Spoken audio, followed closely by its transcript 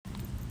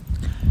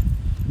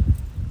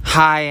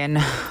Hi, and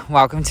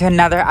welcome to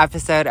another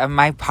episode of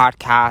my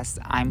podcast.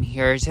 I'm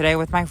here today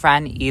with my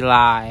friend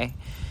Eli,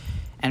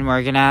 and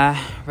we're gonna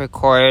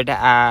record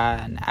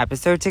an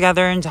episode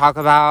together and talk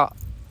about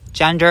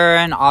gender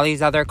and all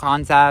these other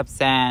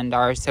concepts and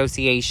our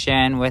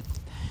association with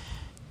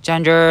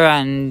gender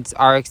and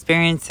our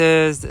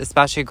experiences,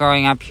 especially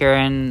growing up here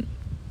in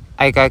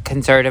like a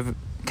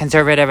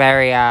conservative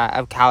area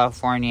of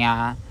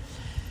California.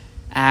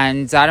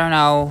 And I don't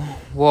know,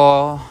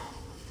 we'll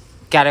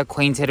get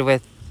acquainted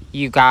with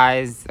you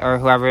guys or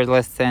whoever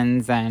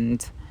listens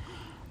and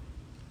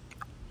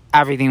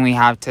everything we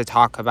have to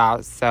talk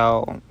about.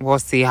 So we'll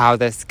see how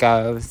this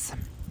goes.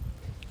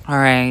 All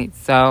right,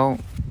 so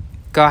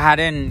go ahead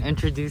and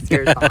introduce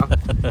yourself.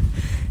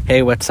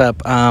 Hey, what's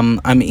up?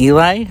 I'm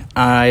Eli.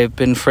 I've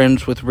been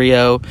friends with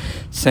Rio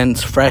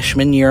since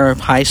freshman year of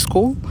high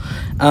school.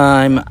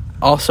 I'm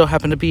also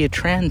happen to be a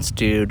trans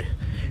dude.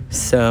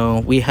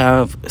 So we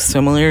have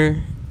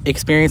similar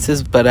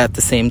experiences, but at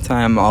the same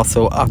time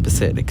also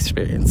opposite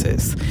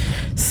experiences.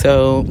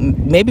 So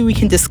maybe we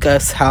can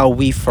discuss how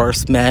we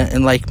first met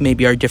and like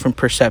maybe our different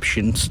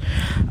perceptions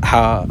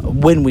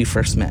when we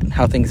first met,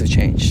 how things have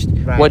changed.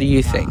 Right. What do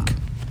you think?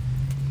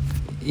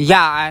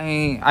 Yeah,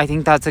 I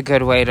think that's a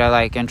good way to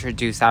like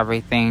introduce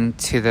everything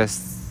to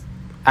this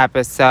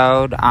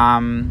episode.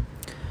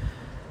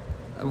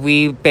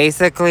 We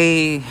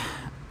basically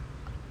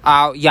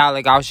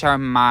I'll share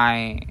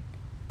my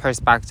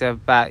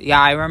perspective, but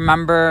yeah, I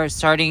remember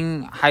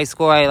starting high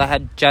school. I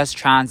had just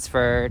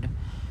transferred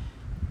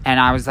and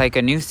I was like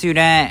a new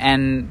student,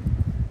 and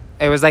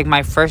it was like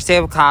my first day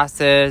of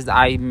classes.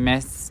 I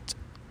missed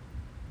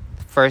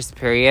first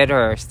period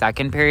or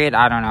second period,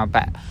 I don't know,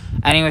 but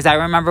anyways, I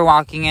remember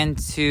walking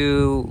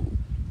into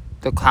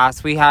the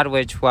class we had,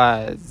 which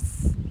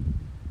was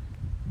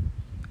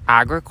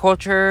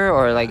agriculture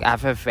or like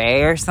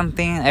FFA or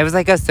something. It was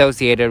like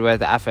associated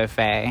with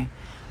FFA,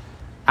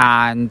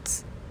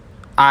 and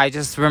I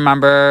just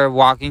remember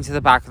walking to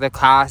the back of the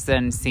class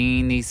and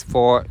seeing these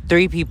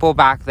three people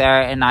back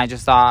there, and I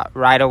just thought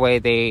right away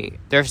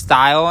their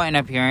style and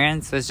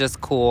appearance was just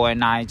cool,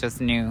 and I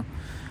just knew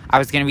I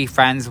was going to be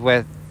friends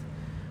with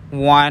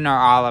one or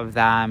all of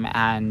them.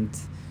 And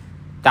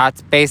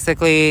that's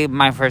basically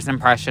my first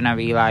impression of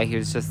Eli. He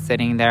was just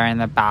sitting there in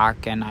the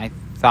back, and I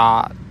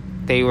thought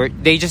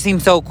they just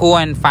seemed so cool,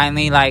 and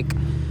finally like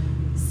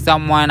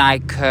someone I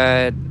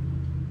could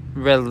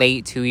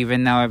relate to,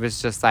 even though it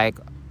was just like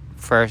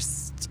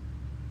first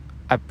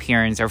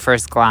appearance or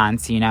first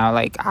glance,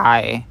 like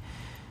I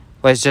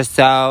was just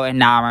so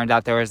enamored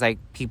that there was like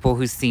people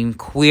who seemed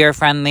queer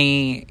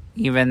friendly,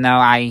 even though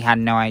I had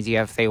no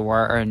idea if they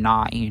were or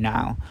not,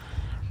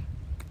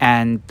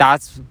 and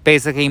that's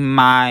basically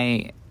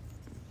my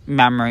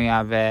memory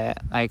of it.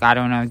 Like, I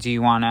don't know, do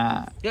you want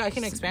to... Yeah, I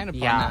can expand upon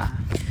that.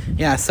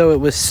 Yeah, so it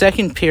was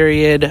second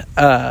period,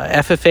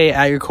 FFA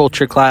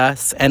agriculture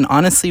class, and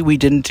honestly, we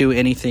didn't do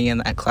anything in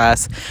that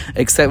class,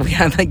 except we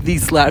had like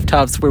these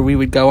laptops where we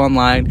would go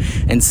online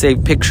and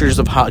save pictures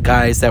of hot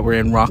guys that were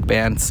in rock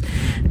bands.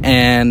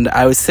 And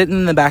I was sitting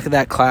in the back of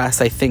that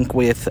class, I think,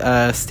 with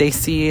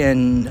Stacy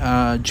and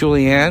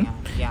Julianne.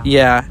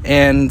 Yeah,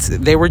 and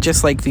they were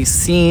just like these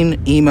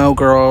scene emo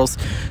girls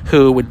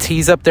who would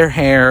tease up their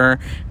hair,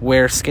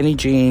 wear skinny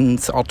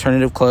jeans,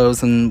 alternative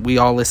clothes, and we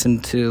all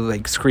listened to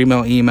like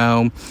screamo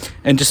emo,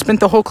 and just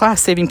spent the whole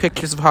class saving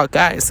pictures of hot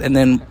guys. And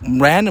then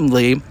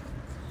randomly,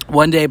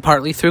 one day,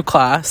 partly through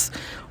class,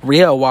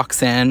 Rio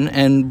walks in,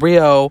 and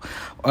Rio,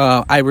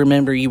 I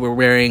remember you were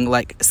wearing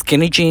like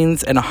skinny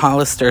jeans and a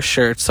Hollister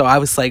shirt. So I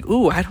was like,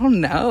 ooh, I don't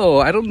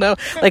know.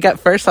 Like at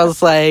first I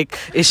was like,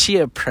 is she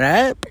a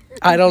prep?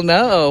 I don't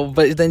know.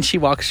 But then she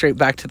walked straight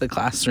back to the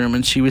classroom,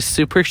 and she was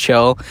super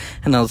chill.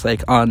 And I was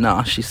like, oh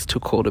no, she's too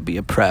cool to be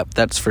a prep.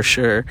 That's for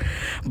sure.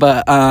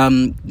 But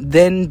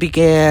then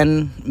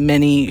began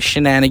many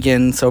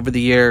shenanigans over the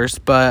years.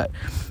 But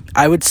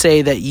I would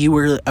say that you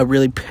were a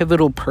really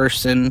pivotal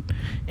person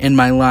in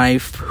my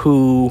life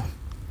who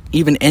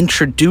even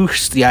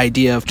introduced the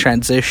idea of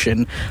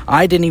transition.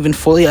 I didn't even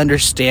fully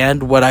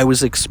understand what I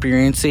was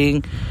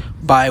experiencing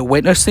by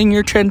witnessing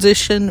your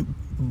transition,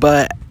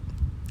 but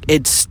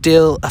it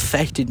still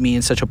affected me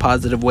in such a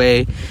positive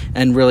way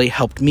and really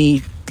helped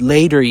me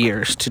later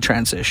years to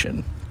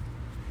transition.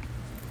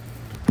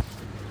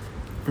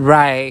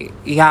 Right.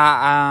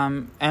 Yeah.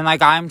 And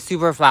like, I'm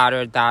super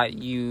flattered that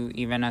you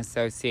even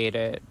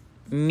associated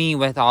me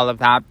with all of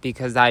that,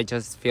 because I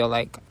just feel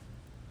like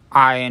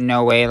I in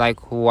no way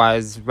like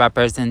was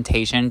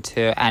representation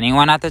to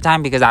anyone at the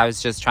time, because I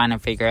was just trying to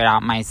figure it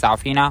out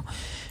myself,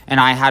 and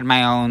I had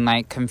my own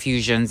like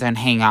confusions and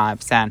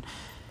hang-ups, and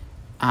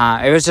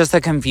it was just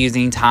a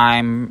confusing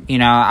time,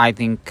 I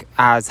think,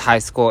 as high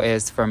school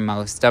is for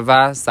most of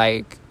us.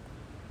 Like,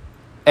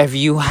 if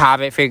you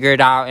have it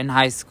figured out in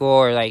high school,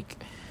 or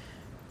like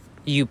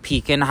you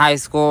peak in high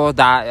school,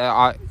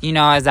 that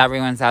as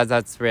everyone says,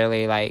 that's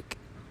really like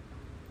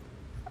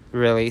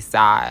really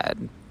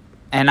sad.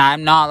 And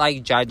I'm not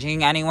like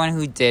judging anyone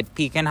who did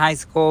peak in high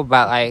school,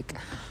 but like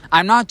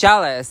I'm not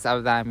jealous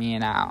of them,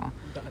 Not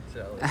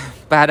jealous.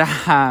 But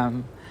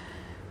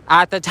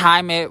at the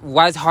time it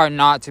was hard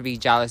not to be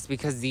jealous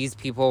because these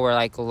people were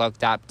like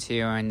looked up to,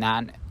 and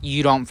that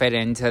you don't fit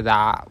into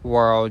that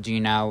world,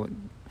 you know.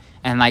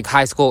 And like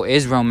high school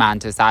is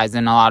romanticized,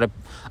 and a lot of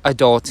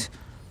adults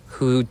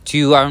who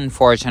do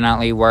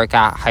unfortunately work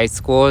at high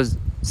schools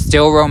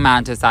still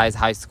romanticize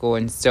high school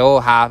and still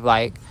have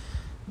like,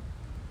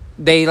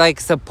 they like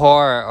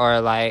support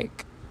or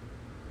like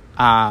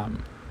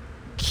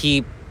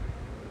keep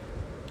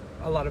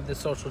a lot of the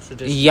social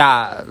traditions.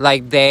 Yeah,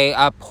 like they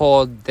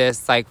uphold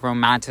this like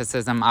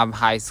romanticism of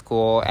high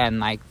school and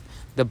like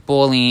the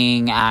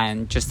bullying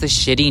and just the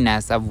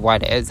shittiness of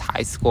what is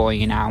high school,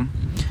 you know.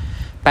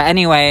 But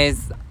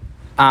anyways,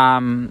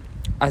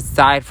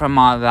 aside from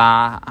all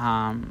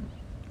that,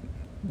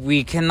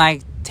 we can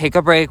like take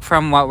a break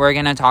from what we're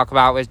gonna talk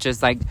about, which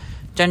is like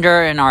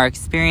gender and our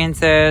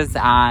experiences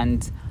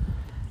and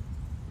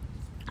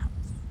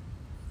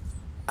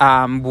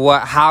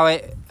how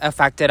it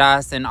affected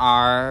us in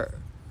our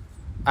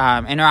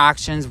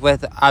interactions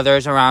with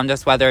others around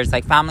us, whether it's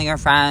like family or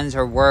friends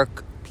or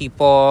work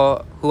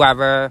people,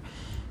 whoever.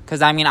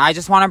 Because I mean, I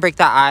just want to break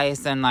the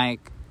ice and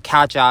like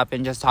catch up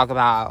and just talk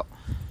about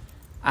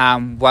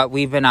what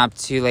we've been up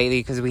to lately,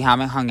 because we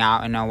haven't hung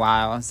out in a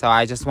while. So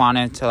I just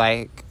wanted to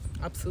like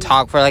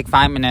talk for like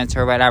 5 minutes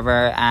or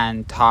whatever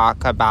and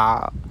talk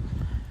about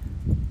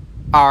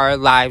our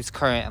lives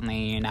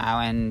currently, you know.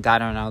 And I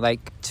don't know,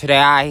 like today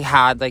I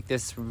had like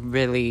this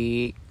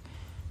really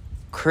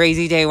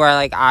crazy day where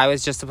like I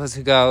was just supposed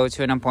to go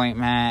to an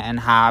appointment and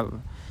have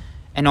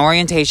an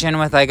orientation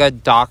with like a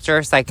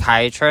doctor,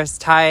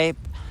 psychiatrist type,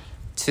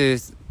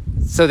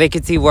 so they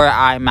could see where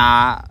I'm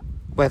at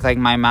with like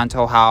my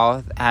mental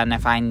health and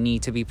if I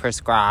need to be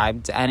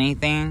prescribed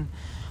anything,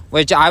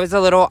 which I was a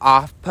little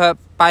off put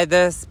by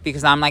this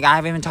because I'm like, I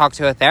haven't even talked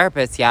to a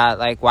therapist yet.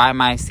 Like, why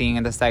am I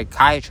seeing the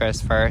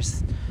psychiatrist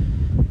first?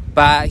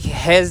 But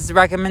his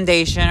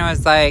recommendation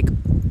was like,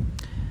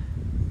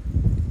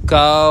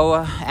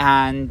 go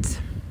and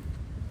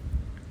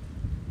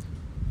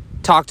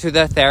talk to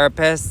the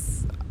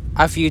therapist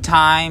a few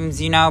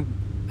times, you know,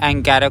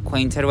 and get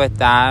acquainted with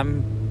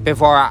them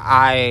before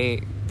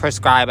I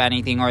prescribe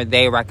anything or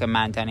they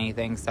recommend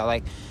anything. So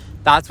like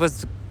that's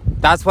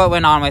what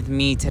went on with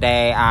me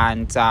today.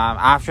 And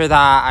after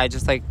that, I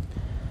just like,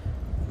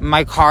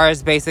 my car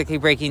is basically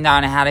breaking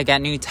down. I had to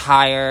get new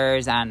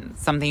tires and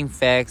something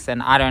fixed,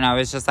 and I don't know, it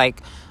was just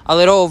like a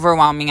little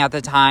overwhelming at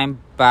the time,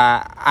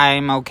 but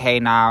I'm okay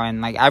now and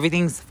like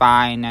everything's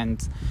fine.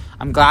 And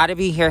I'm glad to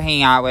be here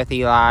hanging out with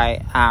Eli,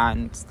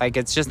 and like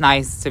it's just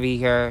nice to be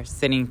here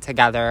sitting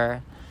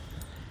together.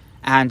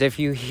 And if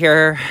you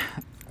hear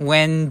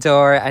wind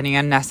or any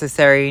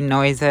unnecessary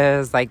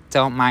noises, like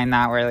don't mind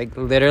that. We're like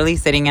literally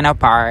sitting in a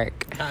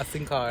park,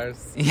 passing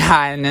cars.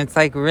 Yeah, and it's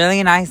like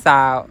really nice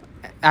out.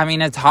 I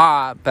mean, it's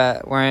hot,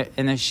 but we're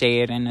in the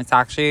shade and it's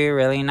actually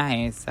really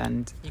nice.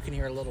 And you can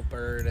hear a little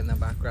bird in the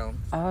background.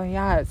 Oh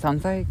yeah, it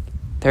sounds like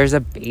there's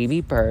a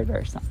baby bird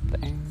or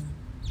something.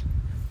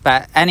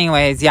 But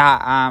anyways,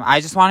 yeah,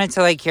 I just wanted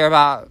to like hear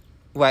about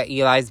what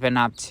Eli's been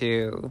up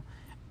to,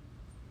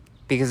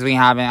 because we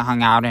haven't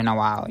hung out in a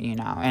while, you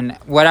know. And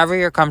whatever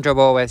you're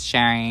comfortable with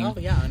sharing. Oh,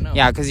 yeah, I know.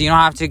 Yeah, because you don't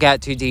have to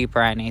get too deep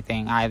or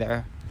anything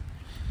either.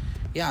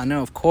 Yeah,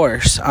 no, of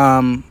course.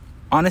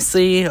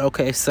 Honestly,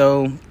 okay,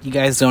 so you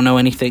guys don't know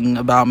anything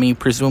about me,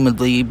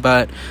 presumably,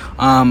 but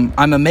I'm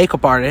a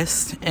makeup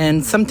artist,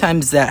 and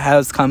sometimes that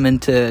has come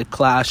into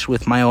clash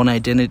with my own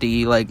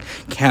identity. Like,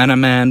 can a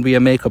man be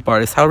a makeup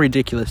artist? How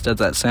ridiculous does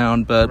that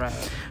sound? But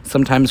right.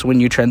 Sometimes when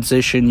you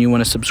transition, you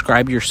want to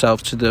subscribe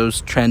yourself to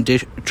those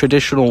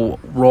traditional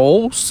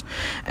roles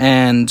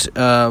and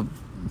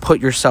put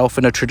yourself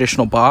in a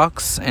traditional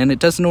box, and it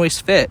doesn't always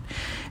fit.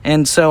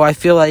 And so I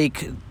feel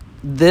like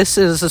this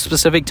is a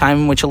specific time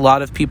in which a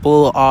lot of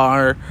people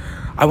are,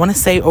 I want to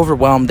say,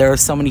 overwhelmed. There are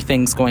so many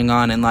things going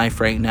on in life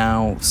right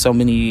now, so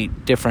many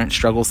different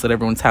struggles that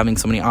everyone's having,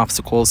 so many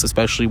obstacles,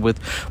 especially with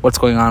what's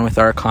going on with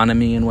our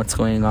economy and what's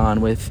going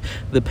on with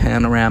the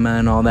panorama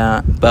and all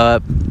that.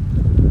 But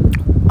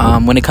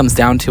when it comes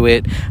down to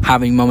it,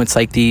 having moments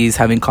like these,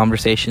 having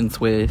conversations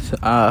with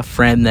a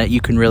friend that you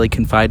can really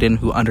confide in,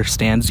 who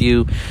understands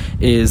you,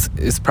 is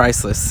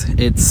priceless.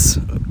 It's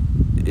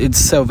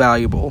so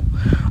valuable.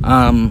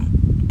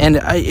 And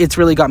it's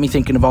really got me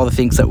thinking of all the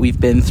things that we've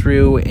been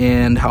through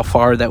and how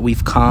far that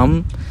we've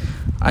come.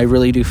 I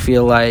really do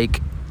feel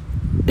like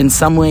in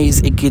some ways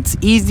it gets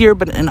easier,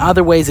 but in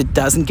other ways it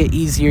doesn't get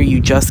easier. You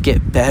just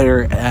get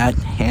better at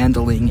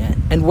handling it.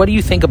 And what do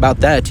you think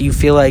about that? Do you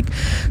feel like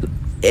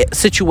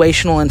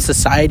situational in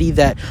society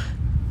that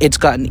it's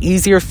gotten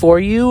easier for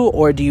you,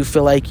 or do you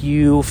feel like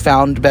you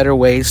found better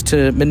ways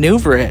to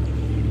maneuver it?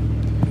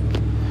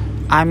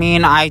 I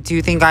mean, I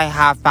do think I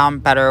have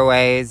found better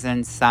ways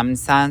in some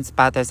sense,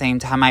 but at the same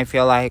time, I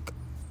feel like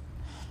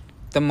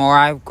the more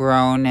I've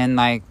grown and,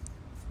 like,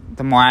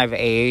 the more I've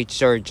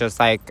aged or just,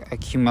 like,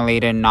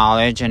 accumulated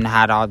knowledge and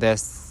had all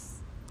this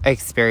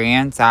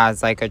experience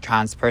as, like, a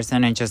trans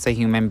person and just a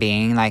human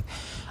being, like,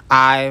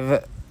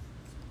 I've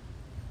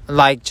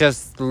like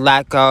just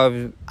let go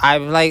of,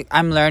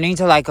 I'm learning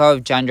to let go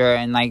of gender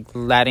and like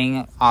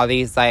letting all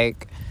these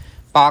like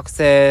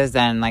boxes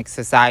and like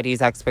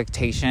society's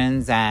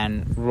expectations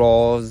and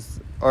roles,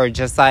 or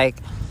just like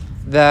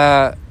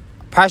the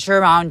pressure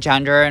around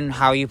gender and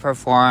how you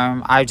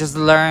perform. I'm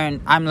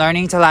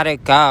learning to let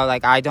it go.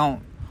 Like, I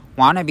don't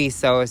want to be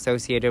so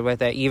associated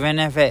with it, even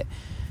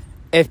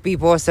if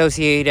people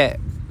associate it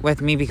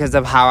with me because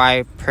of how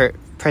I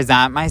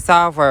present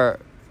myself or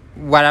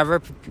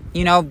whatever,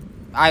 you know.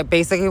 I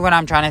basically, what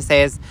I'm trying to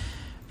say is,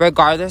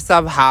 regardless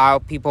of how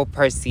people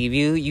perceive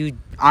you, you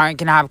aren't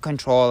gonna have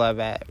control of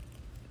it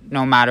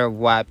no matter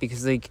what,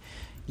 because like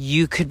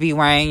you could be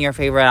wearing your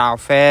favorite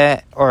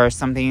outfit or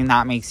something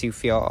that makes you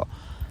feel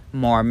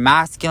more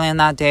masculine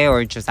that day,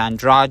 or just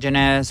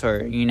androgynous,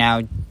 or, you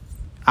know,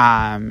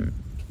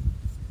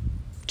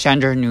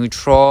 gender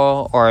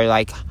neutral, or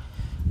like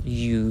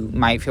you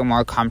might feel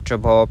more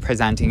comfortable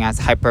presenting as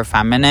hyper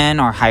feminine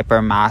or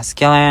hyper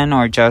masculine,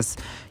 or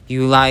just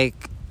you like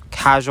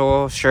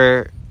casual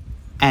shirt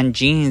and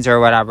jeans or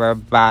whatever,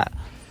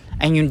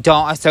 and you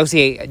don't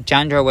associate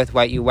gender with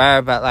what you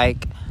wear, but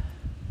like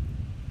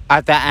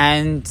at the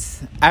end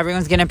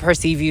everyone's gonna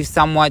perceive you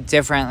somewhat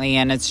differently,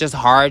 and it's just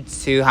hard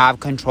to have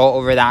control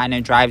over that, and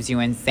it drives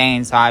you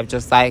insane. So I've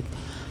just like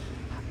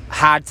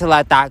had to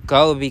let that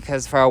go,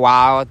 because for a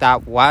while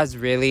that was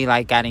really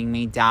like getting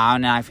me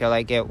down, and I feel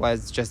like it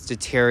was just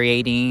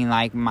deteriorating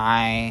like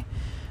my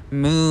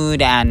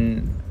mood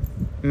and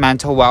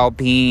mental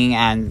well-being,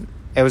 and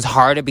it was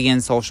hard to be in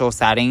social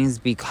settings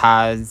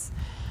because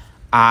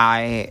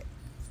I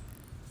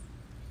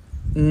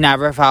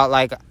never felt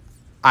like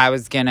I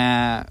was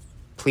gonna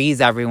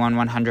please everyone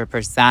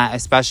 100%,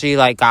 especially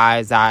like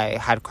guys I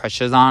had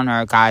crushes on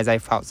or guys I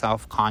felt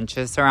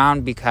self-conscious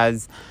around,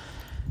 because,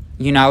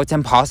 you know, it's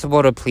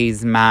impossible to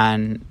please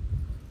men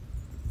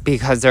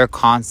because they're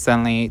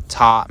constantly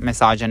taught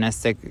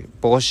misogynistic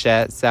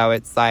bullshit. So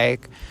it's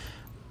like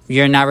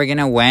you're never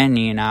gonna win,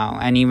 you know,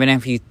 and even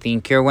if you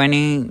think you're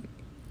winning,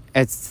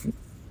 it's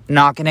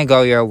not going to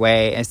go your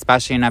way,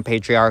 especially in a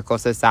patriarchal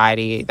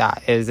society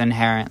that is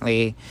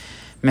inherently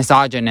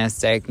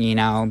misogynistic, you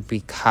know,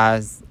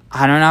 because,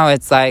 I don't know,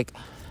 it's like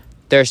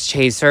there's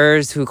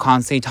chasers who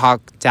constantly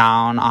talk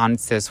down on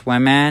cis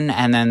women,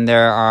 and then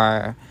there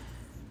are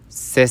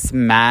cis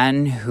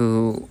men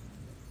who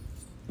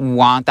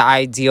want the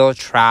ideal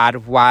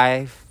trad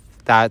wife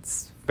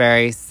that's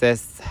very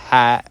cis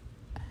het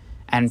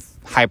and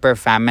hyper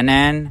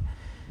feminine.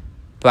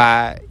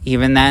 But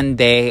even then,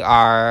 they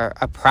are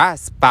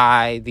oppressed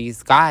by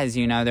these guys,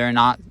 you know, they're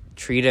not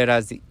treated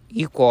as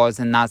equals,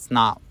 and that's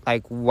not,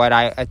 like, what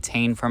I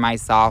attain for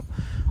myself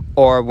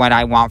or what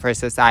I want for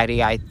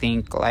society. I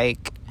think,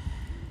 like,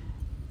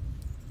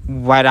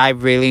 what I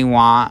really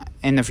want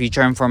in the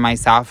future and for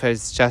myself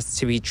is just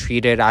to be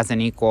treated as an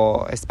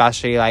equal,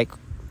 especially, like,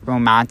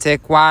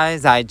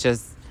 romantic-wise. I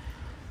just,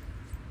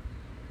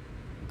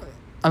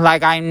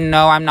 like, I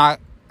know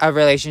a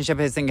relationship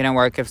isn't going to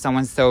work if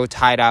someone's so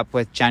tied up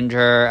with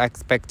gender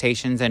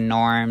expectations and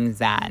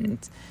norms and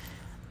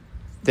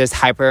this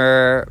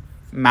hyper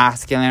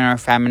masculine or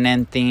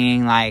feminine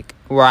thing. Like,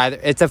 where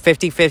it's a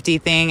 50-50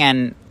 thing,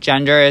 and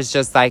gender is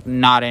just like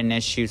not an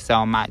issue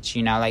so much,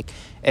 you know. Like,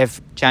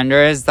 if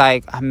gender is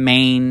like a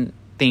main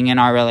thing in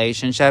our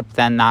relationship,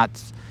 then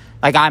that's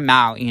like, I'm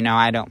out, you know.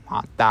 I don't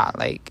want that.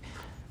 Like,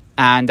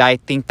 and I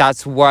think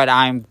that's what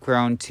I'm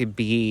grown to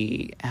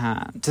be.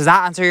 Does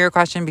that answer your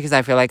question? Because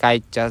I feel like I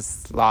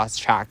just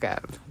lost track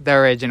of the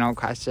original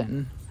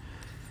question.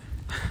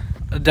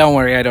 Don't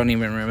worry, I don't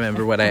even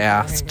remember what I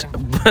asked.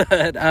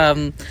 But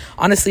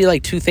honestly,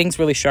 like, two things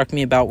really struck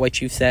me about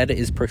what you said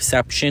is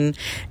perception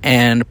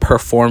and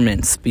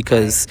performance,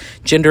 because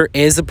gender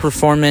is a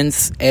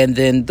performance, and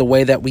then the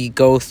way that we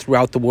go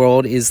throughout the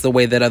world is the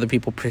way that other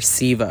people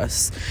perceive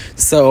us.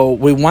 So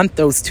we want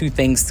those two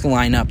things to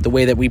line up, the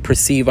way that we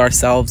perceive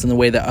ourselves and the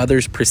way that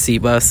others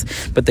perceive us,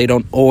 but they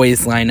don't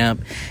always line up.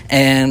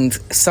 And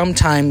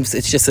sometimes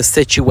it's just a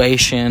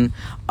situation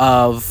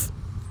of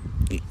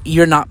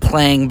you're not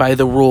playing by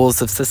the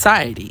rules of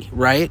society,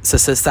 right? So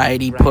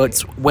society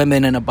puts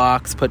women in a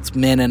box, puts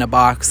men in a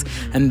box,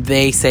 and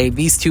they say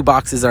these two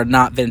boxes are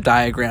not Venn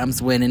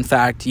diagrams, when in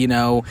fact, you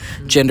know,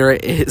 gender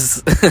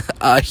is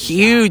a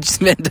huge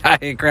Venn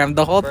diagram.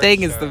 The whole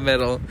thing is the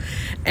middle.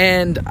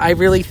 And I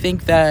really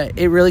think that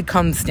it really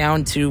comes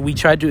down to, we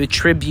try to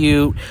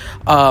attribute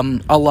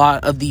a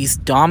lot of these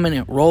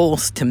dominant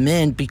roles to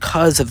men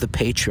because of the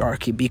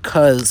patriarchy,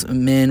 because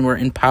men were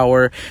in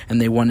power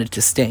and they wanted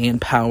to stay in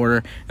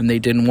power, and they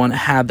didn't want to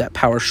have that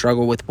power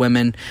struggle with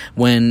women,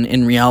 when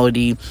in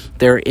reality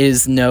there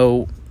is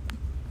no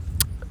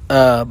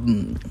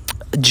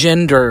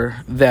gender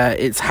that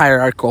is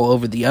hierarchical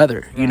over the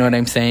other. You know what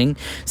I'm saying?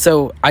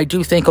 So I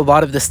do think a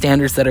lot of the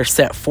standards that are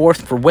set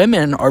forth for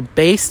women are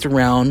based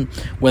around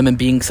women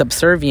being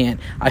subservient.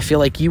 I feel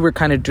like you were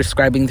kind of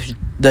describing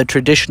the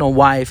traditional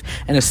wife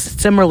in a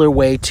similar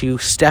way to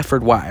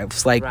Stepford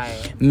wives. Like,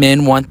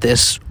 men want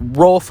this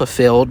role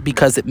fulfilled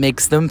because it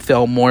makes them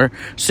feel more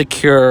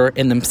secure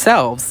in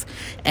themselves.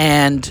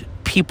 And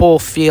people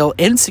feel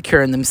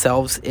insecure in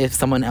themselves if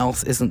someone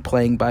else isn't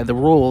playing by the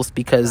rules,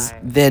 because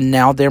then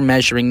now they're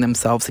measuring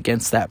themselves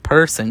against that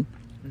person.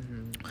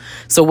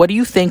 So what do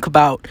you think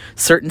about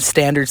certain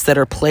standards that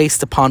are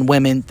placed upon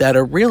women that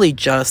are really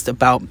just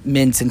about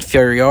men's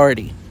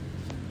inferiority?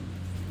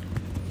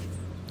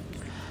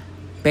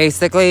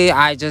 Basically,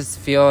 I just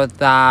feel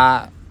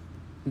that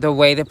the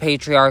way the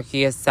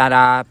patriarchy is set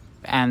up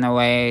and the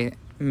way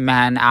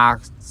men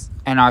act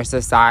in our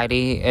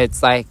society,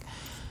 it's like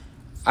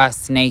a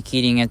snake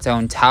eating its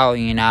own tail,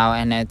 you know?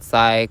 And it's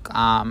like,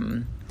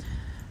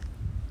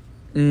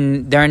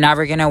 they're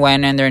never going to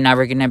win and they're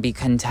never going to be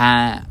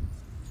content.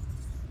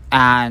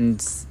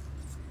 And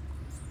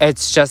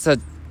it's just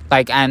a,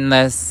 like,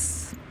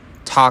 endless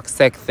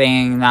toxic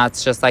thing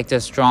that's just, like,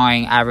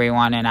 destroying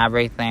everyone and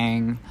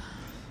everything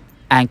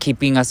and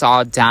keeping us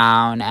all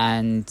down.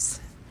 And,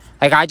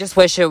 like, I just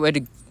wish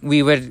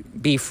we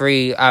would be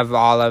free of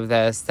all of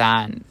this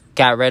and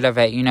get rid of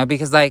it, you know?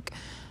 Because,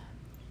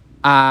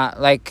 I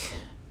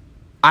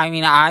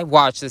mean, I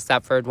watched the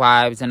Stepford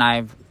Wives, and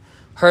I've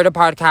heard a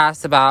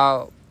podcast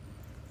about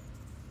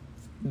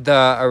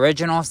the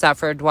original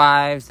Stepford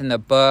Wives and the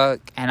book,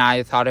 and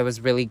I thought it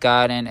was really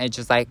good. And it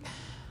just, like,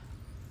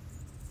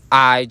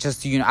 I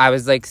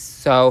was, like,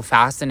 so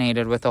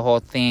fascinated with the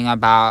whole thing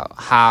about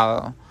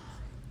how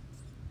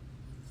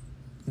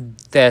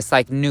this,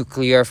 like,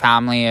 nuclear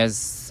family is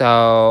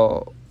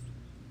so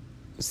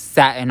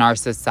set in our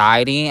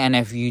society, and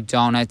if you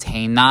don't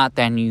attain that,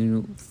 then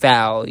you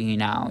fail, you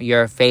know,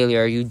 you're a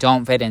failure, you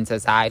don't fit in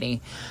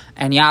society.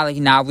 And yeah, like,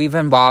 now we've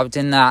evolved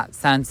in that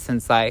sense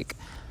since, like,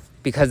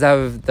 because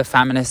of the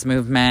feminist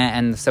movement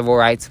and the civil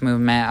rights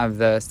movement of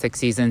the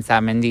 60s and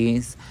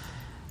 70s,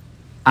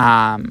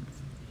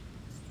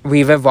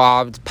 we've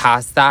evolved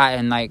past that.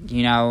 And, like,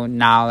 you know,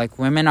 now, like,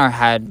 women are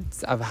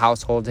heads of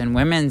household, and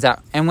women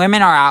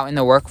are out in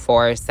the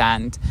workforce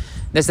and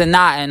this and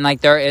that. And,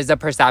 like, there is a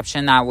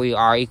perception that we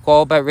are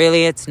equal, but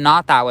really it's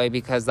not that way,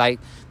 because, like,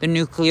 the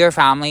nuclear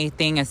family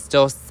thing is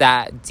still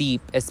set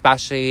deep,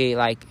 especially,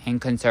 like,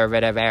 in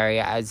conservative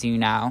areas, you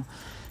know.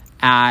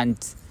 And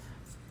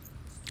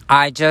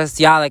I just,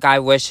 yeah, like, I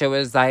wish it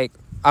was, like,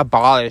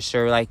 abolished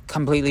or, like,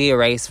 completely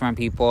erased from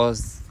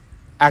people's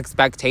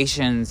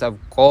expectations of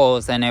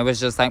goals, and it was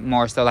just, like,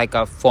 more so, like,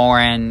 a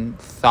foreign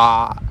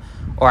thought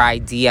or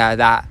idea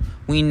that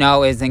we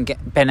know isn't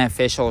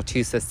beneficial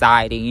to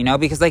society, you know?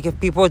 Because, like, if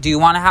people do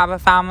want to have a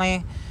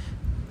family,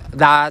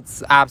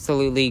 that's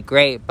absolutely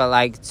great, but,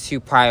 like,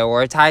 to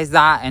prioritize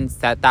that and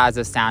set that as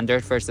a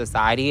standard for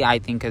society, I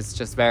think is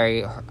just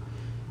very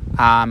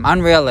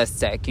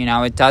unrealistic, you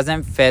know? It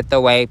doesn't fit the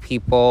way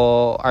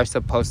people are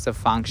supposed to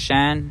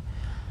function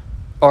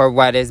or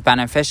what is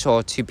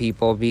beneficial to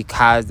people,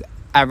 because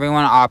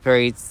everyone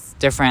operates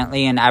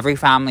differently and every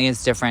family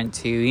is different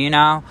too, you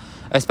know?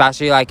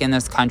 Especially, like, in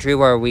this country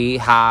where we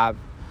have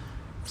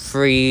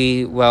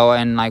free will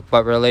and, like,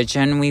 what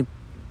religion we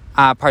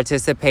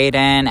participate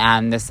in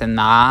and this and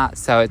that.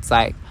 So it's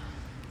like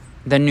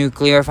the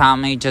nuclear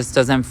family just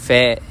doesn't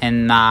fit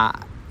in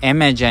that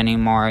image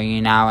anymore,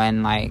 you know?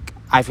 And, like,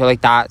 I feel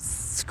like that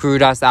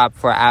screwed us up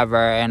forever,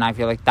 and I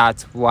feel like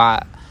that's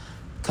what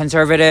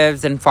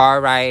conservatives and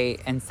far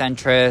right and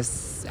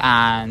centrists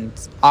and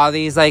all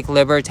these, like,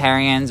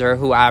 libertarians or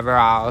whoever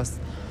else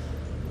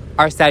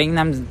are setting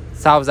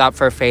themselves up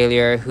for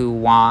failure, who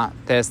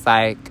want this,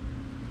 like,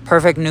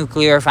 perfect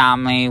nuclear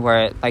family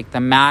where, like, the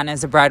man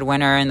is a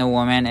breadwinner and the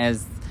woman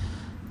is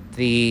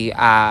the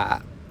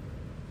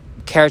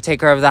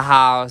caretaker of the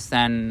house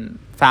and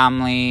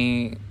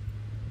family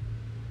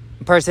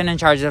person in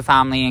charge of the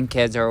family and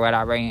kids or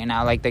whatever, you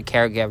know, like the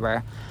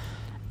caregiver.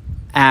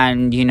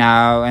 And, you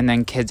know, and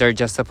then kids are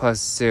just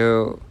supposed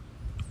to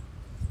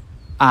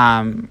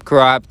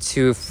grow up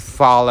to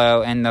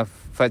follow in the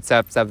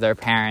footsteps of their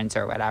parents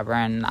or whatever.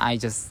 And I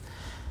just,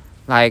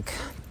 like,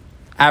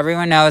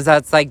 everyone knows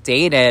that's, like,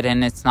 dated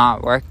and it's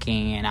not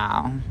working, you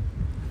know?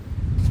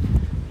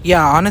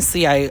 Yeah,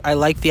 honestly, I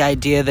like the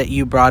idea that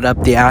you brought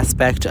up the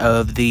aspect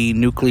of the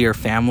nuclear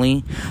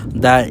family.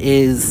 That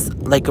is,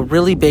 like, a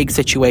really big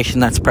situation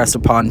that's pressed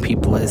upon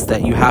people, is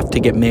that you have to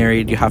get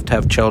married, you have to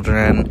have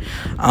children.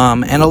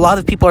 And a lot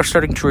of people are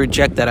starting to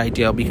reject that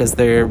idea because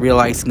they're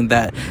realizing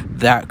that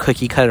that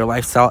cookie-cutter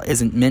lifestyle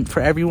isn't meant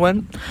for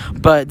everyone.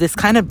 But this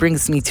kind of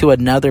brings me to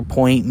another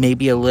point,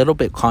 maybe a little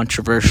bit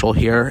controversial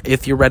here,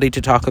 if you're ready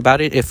to talk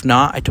about it. If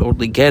not, I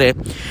totally get it.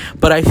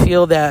 But I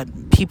feel that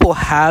people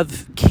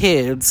have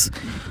kids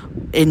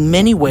in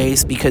many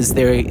ways because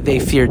they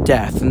fear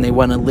death, and they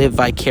want to live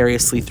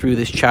vicariously through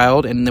this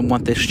child, and they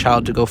want this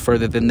child to go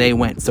further than they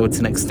went, so it's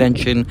an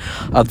extension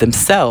of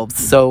themselves.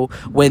 So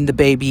when the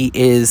baby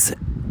is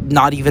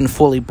not even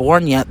fully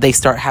born yet, they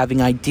start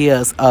having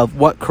ideas of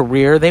what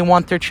career they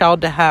want their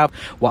child to have,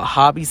 what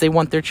hobbies they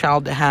want their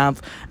child to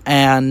have,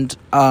 and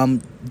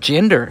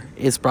gender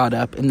is brought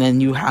up. And then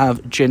you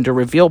have gender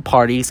reveal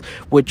parties,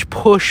 which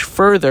push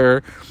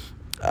further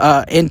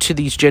into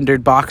these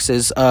gendered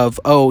boxes of,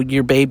 oh,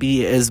 your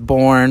baby is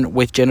born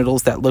with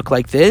genitals that look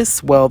like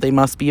this, well, they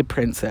must be a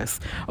princess.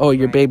 Oh,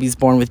 your baby's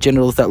born with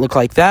genitals that look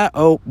like that,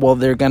 oh, well,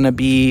 they're gonna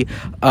be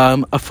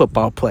a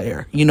football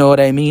player. You know what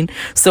I mean?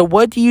 So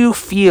what do you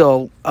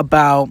feel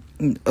about,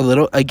 a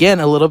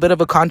little bit of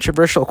a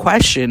controversial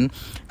question,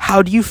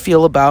 how do you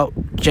feel about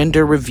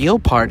gender reveal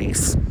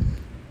parties?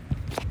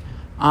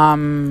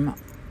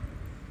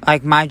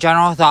 Like, my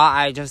general thought,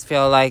 I just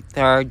feel like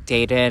they're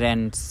dated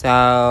and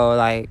so,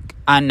 like,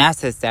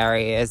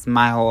 unnecessary is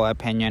my whole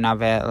opinion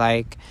of it.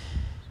 Like,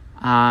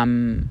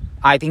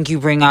 I think you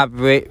bring up,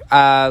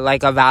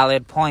 like, a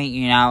valid point,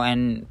 you know,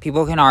 and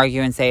people can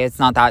argue and say it's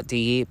not that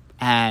deep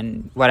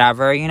and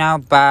whatever, you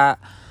know, but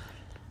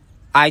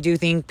I do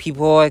think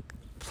people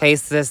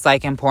place this,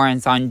 like,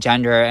 importance on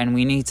gender, and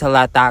we need to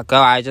let that go.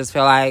 I just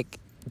feel like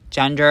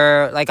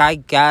gender, like, I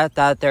get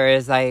that there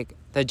is, like,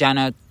 the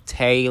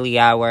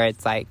genitalia where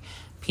it's like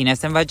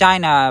penis and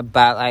vagina,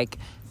 but like,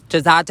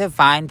 does that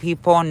define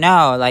people?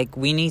 No, like,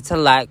 we need to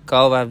let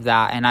go of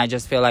that. And I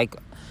just feel like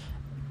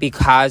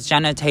because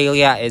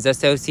genitalia is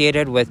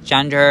associated with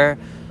gender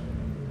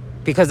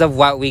because of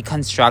what we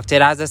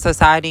constructed as a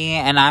society,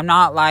 and I'm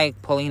not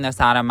like pulling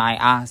this out of my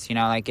ass, you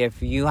know, like,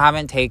 if you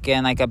haven't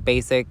taken like a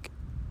basic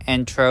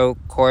intro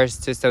course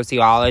to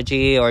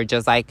sociology or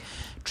just like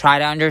try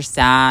to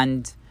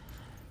understand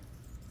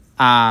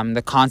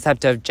the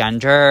concept of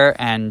gender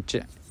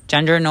and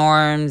gender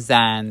norms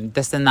and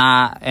this and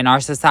that in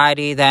our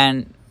society,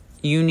 then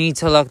you need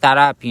to look that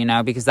up, you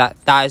know, because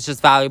that is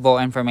just valuable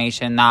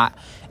information that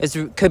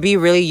could be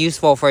really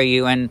useful for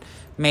you and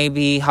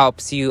maybe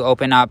helps you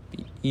open up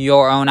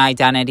your own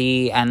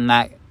identity and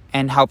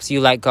helps you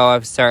let go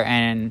of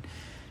certain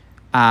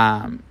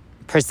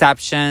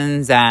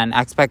perceptions and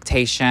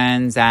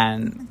expectations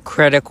and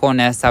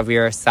criticalness of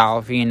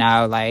yourself, you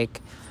know,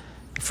 like,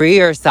 free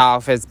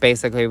yourself is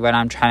basically what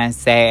I'm trying to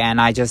say.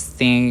 And I just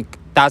think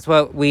that's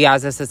what we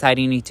as a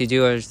society need to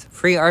do, is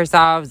free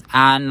ourselves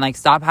and like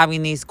stop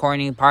having these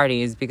corny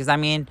parties. Because I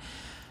mean,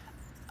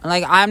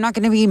 like, I'm not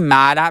going to be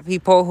mad at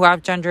people who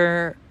have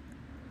gender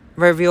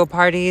reveal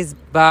parties,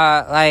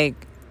 but like,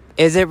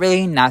 is it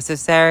really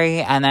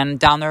necessary? And then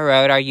down the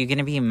road, are you going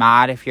to be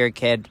mad if your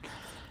kid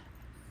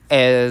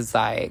is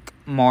like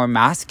more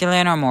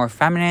masculine or more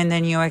feminine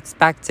than you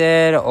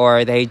expected,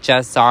 or they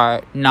just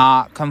are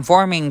not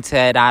conforming to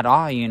it at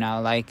all, you know?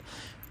 Like,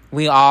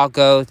 we all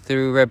go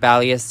through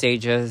rebellious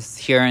stages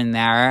here and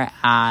there,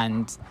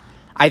 and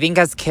I think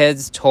as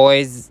kids,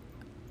 toys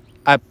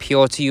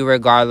appeal to you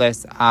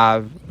regardless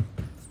of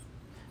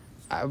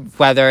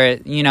whatever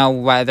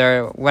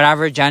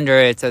gender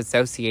it's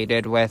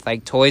associated with.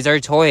 Like, toys are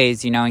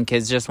toys, you know, and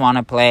kids just want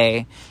to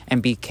play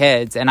and be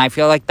kids. And I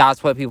feel like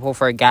that's what people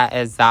forget,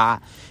 is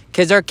that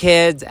kids are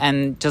kids,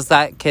 and just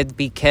let kids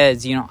be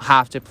kids. You don't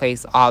have to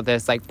place all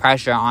this like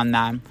pressure on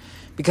them,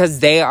 because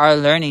they are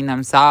learning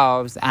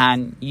themselves,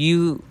 and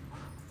you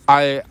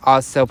are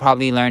also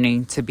probably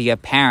learning to be a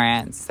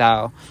parent.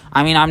 So,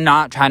 I mean, I'm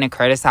not trying to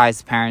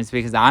criticize parents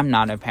because I'm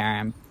not a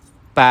parent,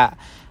 but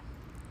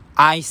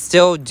I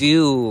still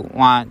do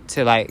want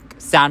to like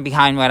stand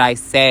behind what I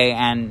say.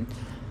 And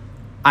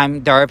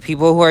there are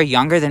people who are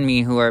younger than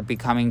me who are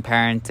becoming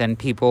parents, and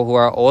people who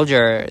are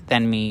older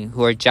than me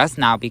who are just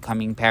now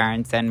becoming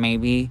parents, and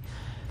maybe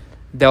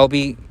they'll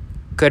be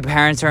good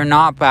parents or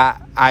not.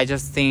 But I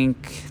just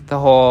think the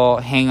whole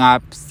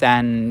hang-ups,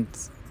 and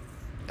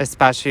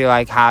especially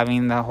like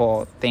having the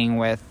whole thing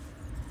with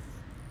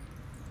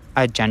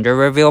a gender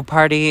reveal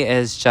party,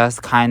 is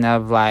just kind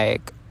of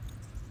like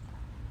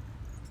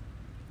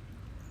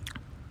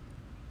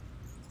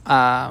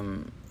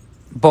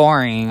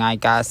boring, I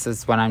guess,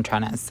 is what I'm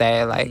trying to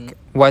say. Like,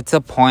 what's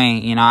the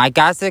point? You know, I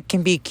guess it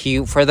can be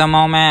cute for the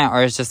moment,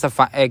 or it's just a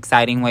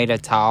exciting way to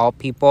tell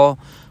people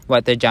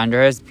what the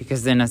gender is,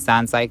 because in a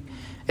sense, like,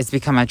 it's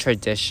become a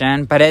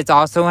tradition. But it's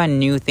also a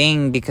new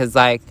thing, because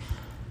like,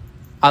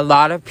 a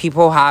lot of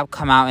people have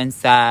come out and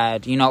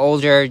said, you know,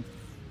 older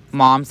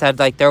mom said,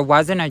 like, there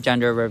wasn't a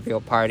gender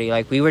reveal party.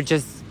 Like, we would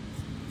just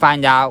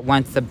find out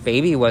once the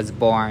baby was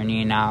born,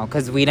 you know,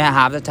 because we didn't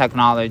have the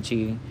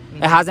technology.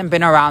 It hasn't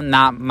been around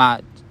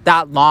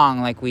that long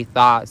like we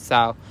thought.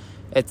 So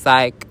it's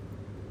like,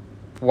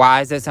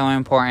 why is it so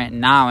important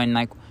now? And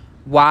like,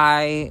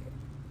 why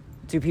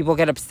do people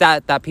get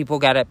upset that people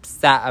get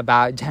upset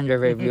about gender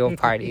reveal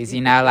parties?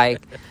 You know,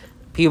 like,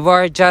 people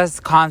are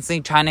just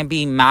constantly trying to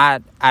be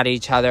mad at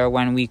each other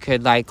when we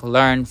could like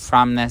learn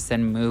from this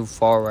and move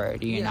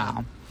forward, you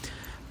know.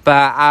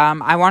 But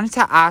I wanted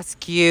to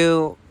ask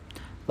you,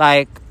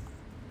 like,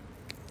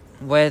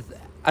 with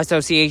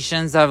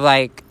associations of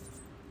like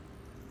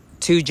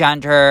to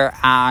gender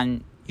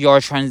and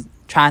your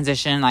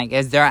transition, like,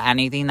 is there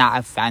anything that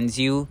offends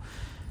you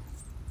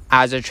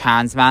as a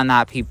trans man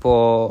that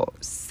people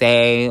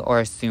say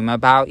or assume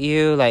about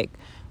you? Like,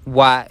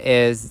 what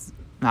is,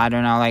 I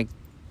don't know, like,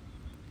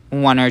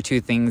 one or two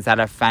things that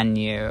offend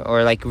you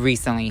or like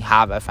recently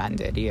have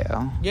offended you.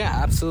 Yeah,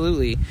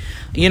 absolutely.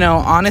 You know,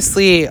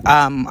 honestly,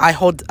 I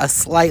hold a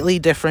slightly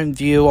different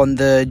view on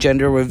the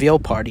gender reveal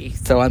party.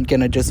 So I'm going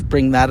to just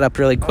bring that up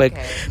really quick.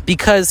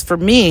 Because for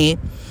me,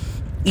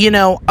 you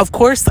know, of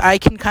course, I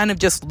can kind of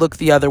just look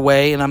the other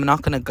way, and I'm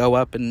not going to go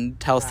up and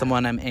tell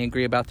someone I'm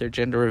angry about their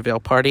gender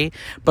reveal party.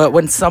 But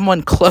when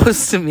someone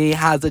close to me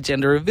has a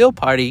gender reveal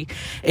party,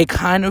 it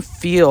kind of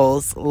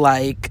feels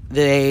like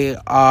they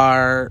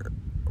are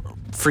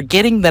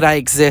forgetting that I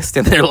exist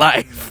in their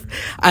life.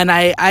 And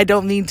I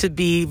don't mean to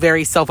be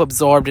very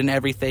self-absorbed and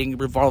everything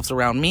revolves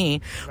around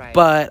me,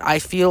 but I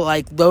feel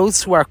like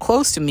those who are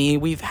close to me,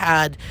 we've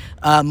had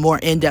more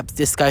in-depth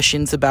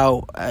discussions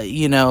about,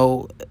 you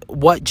know,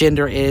 what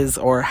gender is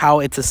or how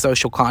it's a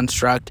social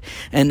construct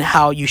and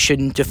how you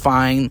shouldn't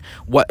define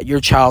what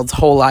your child's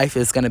whole life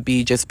is going to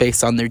be just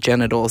based on their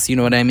genitals, you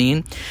know what I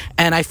mean?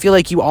 And I feel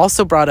like you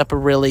also brought up a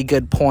really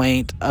good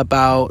point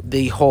about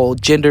the whole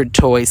gendered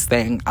toys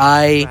thing.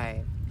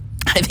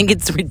 I think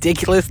it's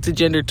ridiculous to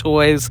gender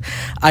toys.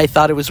 I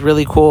thought it was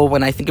really cool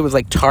when I think it was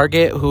like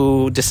Target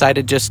who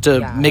decided just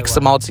to mix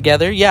them all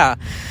together. Yeah.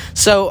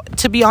 So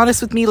to be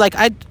honest with me, like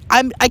I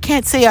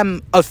can't say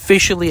I'm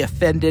officially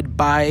offended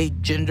by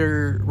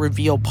gender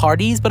reveal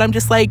parties, but I'm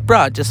just like,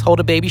 bruh, just hold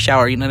a baby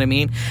shower. You know what I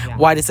mean? Yeah.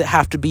 Why does it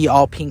have to be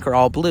all pink or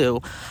all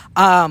blue?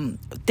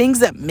 Things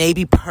that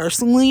maybe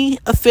personally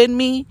offend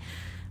me,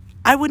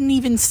 I wouldn't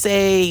even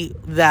say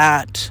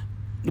that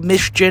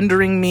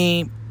misgendering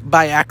me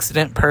by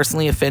accident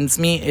personally offends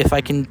me if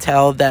I can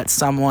tell that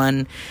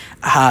someone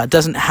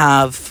doesn't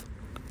have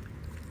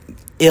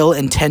ill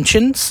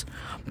intentions.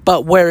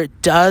 But where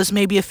it does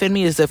maybe offend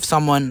me is if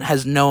someone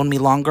has known me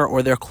longer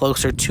or they're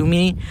closer to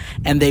me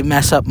and they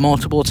mess up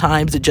multiple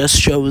times. It just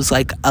shows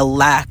like a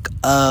lack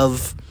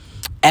of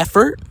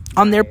effort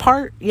on their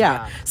part.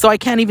 Yeah. So I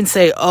can't even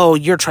say, oh,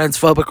 you're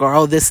transphobic or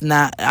oh, this and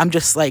that. I'm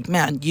just like,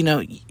 man, you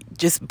know,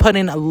 just put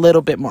in a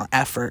little bit more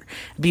effort,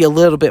 be a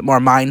little bit more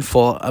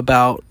mindful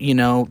about, you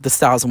know, the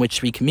styles in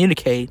which we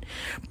communicate.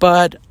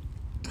 But,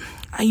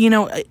 you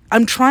know,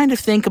 I'm trying to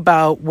think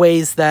about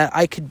ways that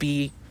I could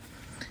be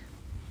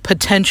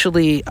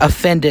potentially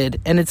offended.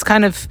 And it's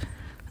kind of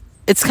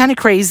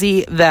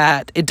crazy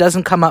that it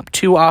doesn't come up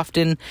too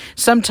often.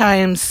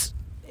 Sometimes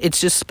it's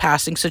just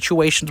passing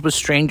situations with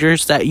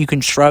strangers that you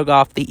can shrug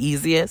off the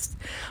easiest,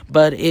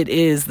 but it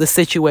is the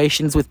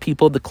situations with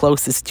people the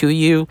closest to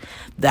you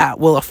that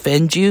will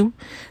offend you.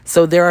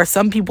 So there are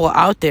some people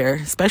out there,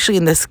 especially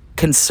in this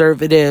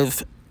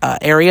conservative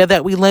area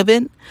that we live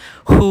in,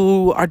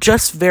 who are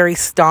just very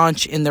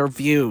staunch in their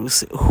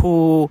views,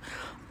 who...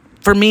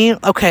 For me,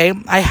 okay,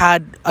 I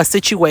had a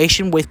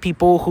situation with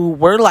people who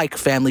were like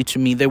family to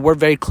me. They were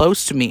very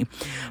close to me,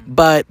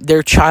 but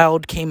their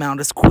child came out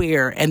as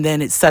queer, and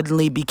then it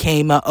suddenly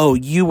became oh,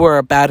 you were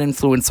a bad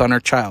influence on our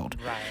child.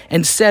 Right.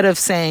 Instead of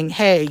saying,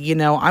 hey, you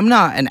know, I'm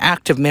not an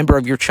active member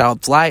of your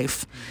child's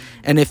life.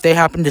 And if they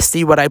happen to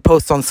see what I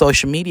post on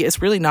social media,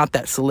 it's really not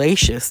that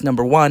salacious,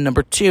 number one.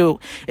 Number two,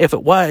 if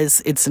it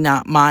was, it's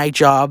not my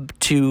job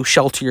to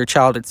shelter your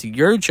child. It's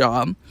your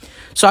job.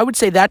 So I would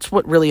say that's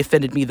what really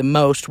offended me the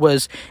most,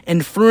 was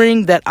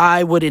inferring that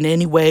I would in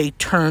any way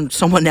turn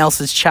someone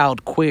else's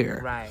child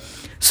queer. Right.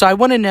 So I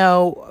want to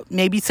know,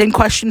 maybe same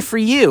question for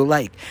you.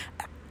 Like,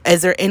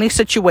 is there any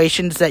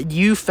situations that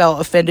you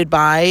felt offended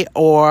by,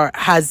 or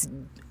has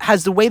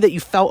the way that you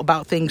felt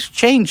about things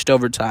changed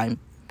over time?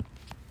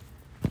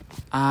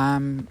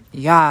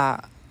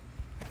 Yeah.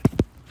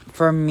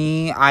 For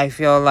me, I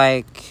feel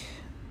like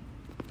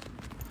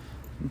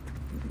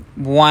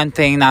one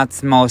thing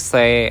that's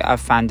mostly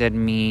offended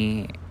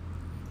me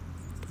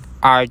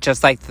are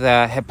just like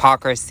the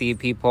hypocrisy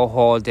people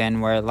hold in,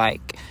 where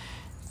like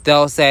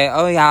they'll say,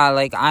 oh yeah,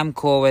 like I'm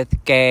cool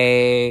with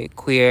gay,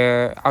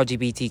 queer,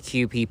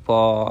 LGBTQ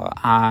people,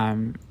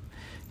 and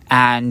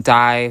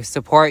I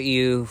support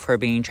you for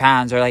being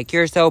trans, or like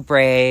you're so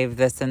brave,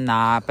 this and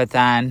that.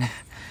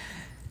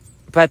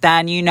 But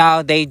then, you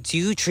know, they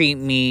do treat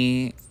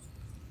me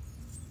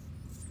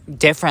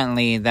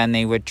differently than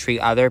they would treat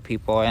other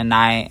people. And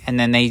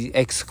then they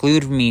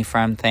exclude me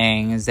from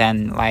things.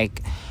 And,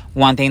 like,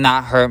 one thing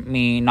that hurt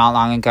me not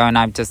long ago, and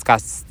I've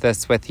discussed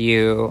this with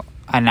you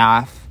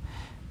enough,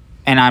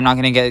 and I'm not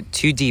going to get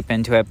too deep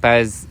into it,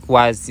 but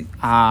was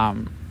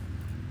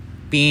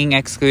being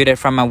excluded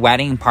from a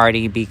wedding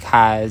party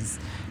because,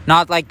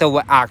 not, like,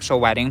 the actual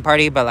wedding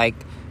party, but, like,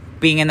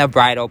 being in the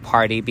bridal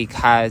party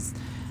because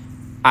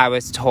I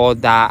was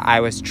told that I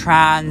was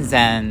trans.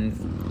 And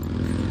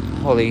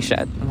holy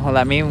shit. Well,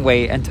 let me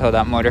wait until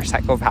that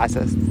motorcycle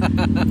passes.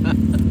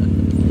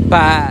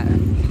 But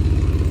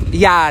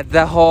yeah,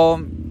 the whole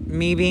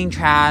me being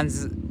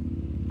trans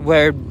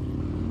would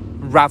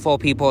ruffle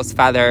people's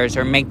feathers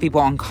or make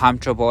people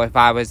uncomfortable if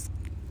I was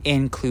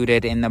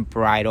included in the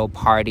bridal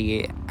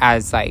party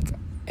as, like,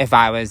 if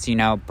I was, you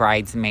know,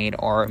 bridesmaid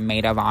or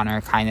maid of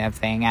honor kind of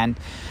thing. And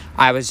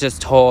I was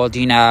just told,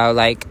 you know,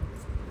 like,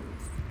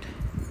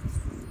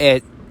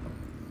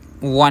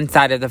 one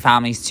side of the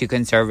family's too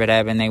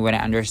conservative and they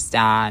wouldn't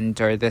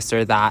understand, or this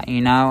or that, you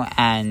know.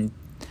 And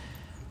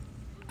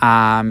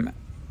And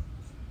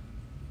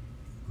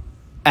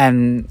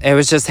it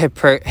was just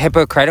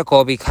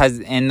hypocritical because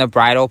in the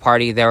bridal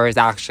party, there was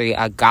actually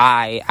a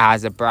guy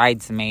as a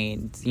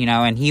bridesmaid, you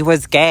know, and he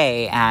was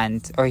gay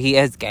or he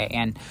is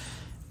gay.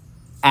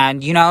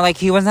 And, you know, like,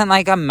 he wasn't,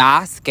 like, a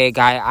masked gay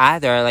guy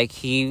either. Like,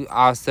 he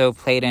also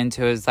played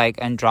into his, like,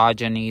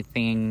 androgyny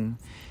thing.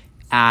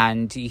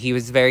 And he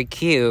was very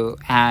cute.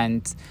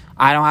 And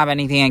I don't have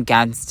anything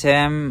against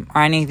him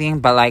or anything.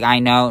 But, like, I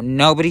know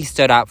nobody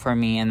stood up for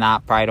me in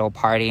that bridal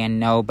party.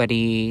 And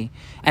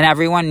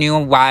everyone knew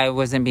why I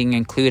wasn't being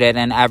included.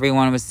 And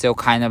everyone was still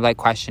kind of, like,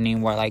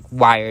 questioning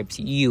why are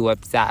you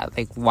upset?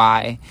 Like,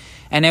 why?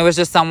 And it was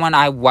just someone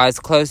I was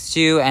close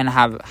to and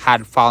have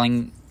had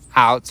falling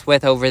outs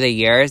with over the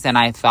years, and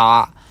I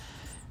thought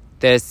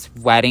this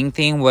wedding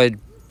thing would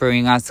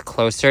bring us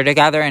closer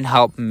together and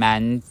help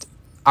mend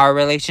our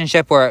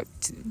relationship, or,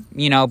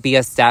 you know, be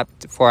a step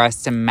for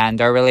us to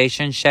mend our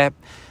relationship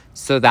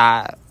so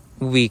that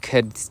we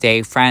could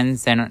stay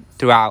friends and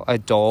throughout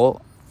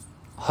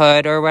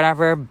adulthood or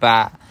whatever.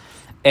 But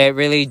it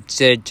really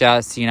did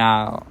just, you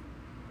know,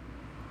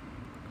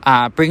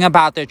 bring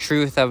about the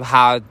truth of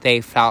how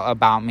they felt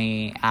about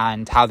me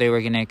and how they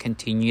were going to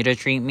continue to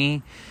treat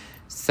me.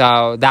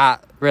 So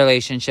that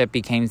relationship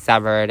became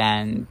severed,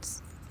 and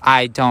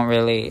I don't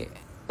really,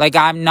 like,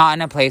 I'm not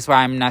in a place where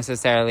I'm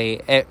necessarily,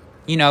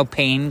 you know,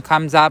 pain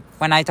comes up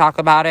when I talk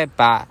about it,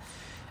 but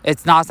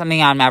it's not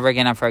something I'm ever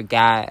going to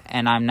forget,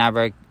 and I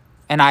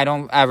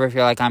don't ever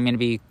feel like I'm going to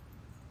be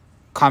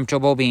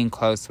comfortable being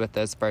close with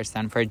this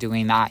person for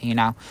doing that, you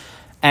know.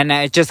 And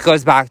it just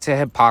goes back to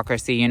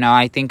hypocrisy, you know.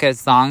 I think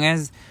as long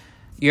as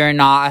you're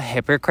not a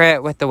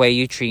hypocrite with the way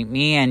you treat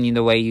me and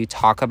the way you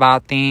talk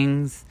about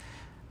things,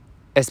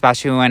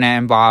 especially when it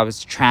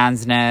involves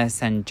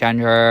transness and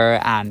gender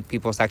and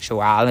people's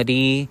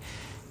sexuality,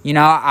 you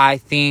know, I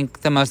think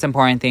the most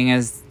important thing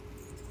is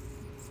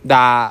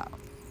that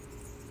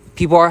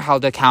people are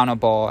held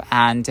accountable.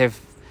 And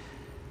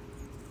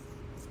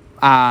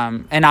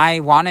and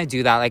I want to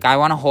do that. Like, I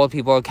want to hold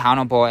people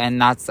accountable.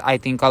 And that's, I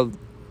think,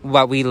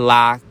 what we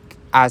lack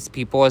as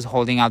people is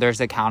holding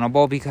others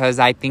accountable, because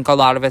I think a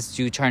lot of us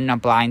do turn a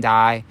blind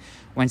eye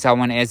when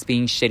someone is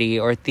being shitty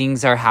or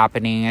things are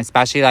happening,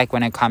 especially like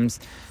when it comes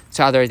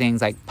to other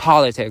things like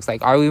politics.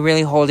 Like, are we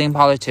really holding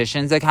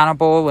politicians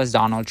accountable? Was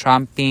Donald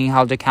Trump being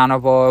held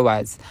accountable?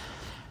 Was,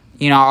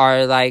 you know,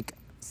 are like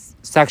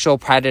sexual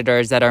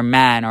predators that are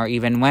men or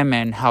even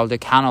women held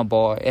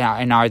accountable?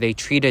 And are they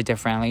treated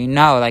differently?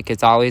 No, like,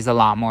 it's always a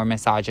lot more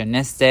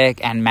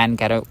misogynistic, and men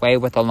get away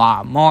with a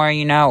lot more,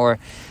 you know, or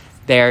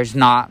there's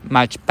not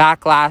much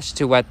backlash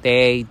to what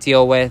they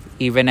deal with,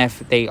 even if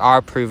they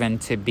are proven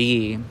to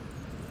be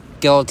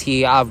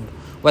guilty of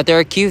what they're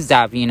accused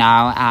of, you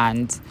know.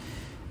 And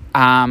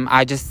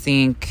I just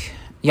think,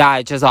 yeah,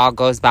 it just all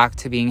goes back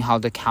to being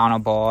held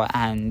accountable.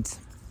 And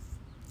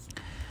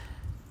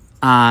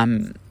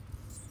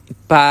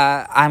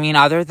but I mean,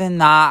 other than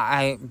that,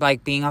 I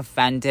like being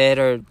offended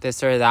or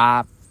this or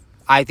that.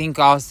 I think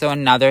also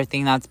another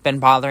thing that's been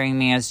bothering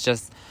me is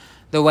just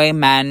the way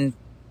men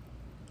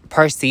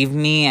perceive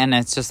me, and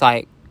it's just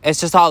like, it's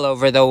just all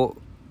over the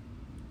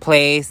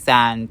place.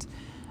 And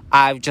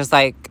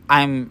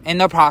I'm in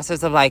the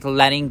process of like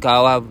letting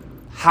go of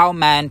how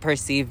men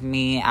perceive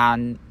me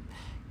and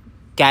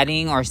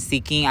getting or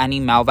seeking any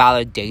male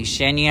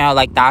validation, you know.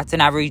 Like, that's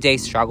an everyday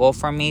struggle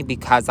for me,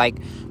 because like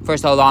for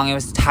so long it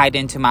was tied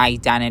into my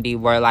identity,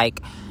 where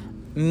like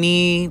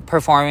me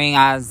performing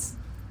as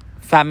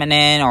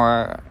feminine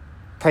or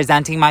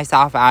presenting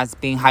myself as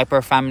being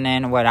hyper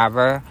feminine,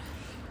 whatever,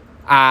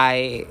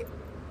 I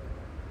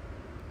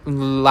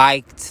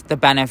liked the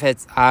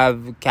benefits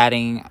of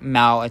getting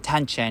male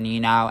attention, you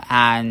know.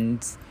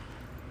 And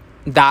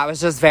that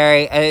was just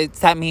it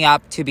set me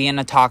up to be in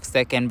a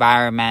toxic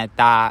environment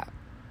that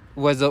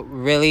was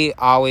really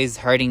always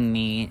hurting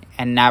me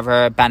and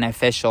never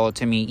beneficial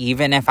to me,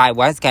 even if I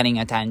was getting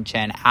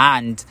attention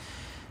and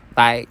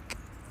like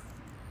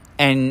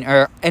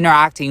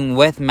interacting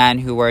with men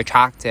who were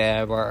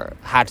attractive or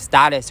had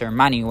status or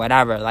money,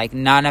 whatever. Like,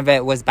 none of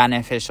it was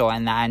beneficial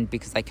in the end,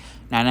 because like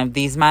none of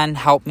these men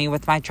helped me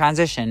with my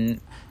transition.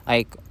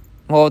 Like,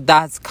 well,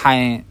 that's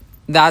not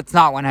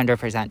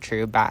 100%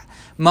 true, but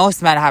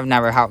most men have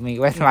never helped me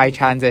with my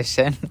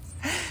transition.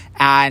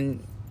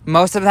 And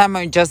most of them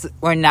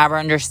were never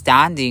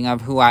understanding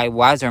of who I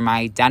was or my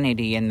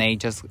identity. And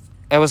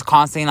it was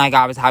constantly like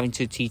I was having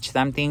to teach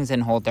them things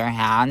and hold their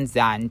hands.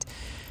 And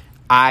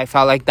I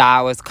felt like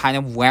that was kind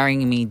of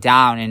wearing me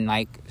down and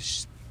like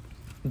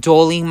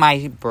dulling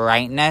my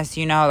brightness,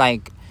 you know.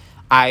 Like,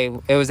 I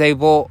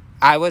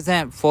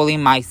wasn't fully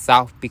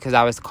myself because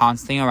I was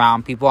constantly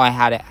around people I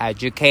had to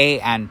educate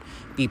and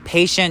be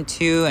patient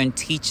to and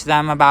teach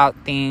them about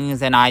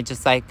things. And I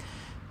just like,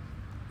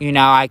 you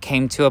know, I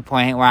came to a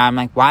point where I'm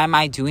like, why am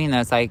I doing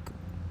this? Like,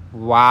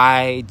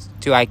 why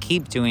do I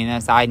keep doing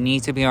this? I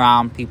need to be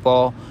around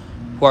people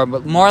who are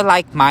more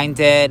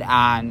like-minded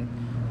and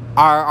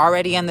are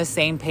already on the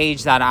same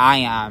page that I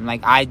am.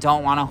 Like, I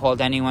don't want to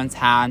hold anyone's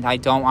hand. I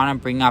don't want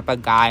to bring up a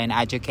guy and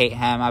educate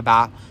him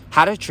about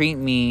how to treat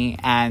me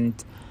and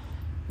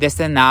this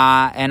and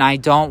that. And I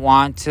don't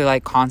want to,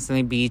 like,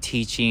 constantly be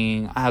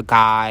teaching a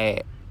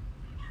guy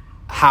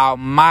how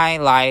my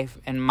life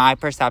and my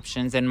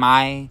perceptions and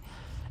my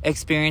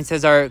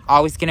experiences are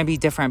always going to be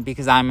different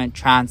because I'm a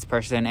trans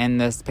person in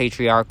this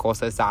patriarchal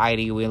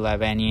society we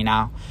live in, you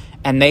know?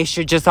 And they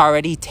should just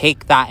already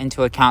take that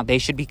into account. They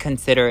should be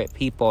considerate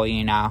people,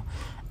 you know?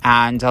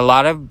 And a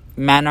lot of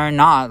men are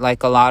not.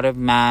 Like, a lot of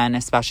men,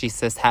 especially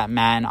cishet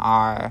men,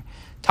 are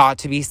taught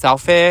to be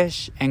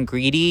selfish and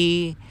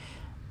greedy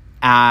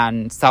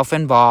and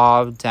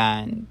self-involved,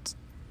 and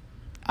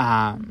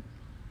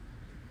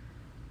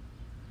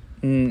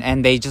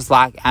they just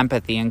lack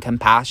empathy and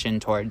compassion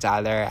towards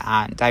other.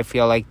 And I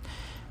feel like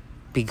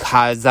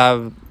because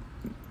of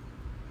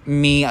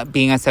me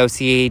being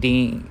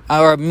associating,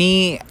 or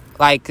me,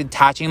 like,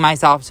 attaching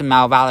myself to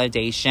male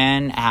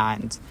validation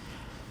and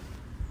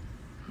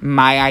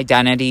my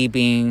identity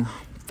being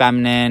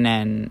feminine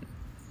and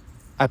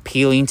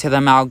appealing to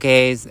the male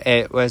gaze,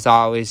 it was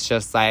always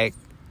just, like,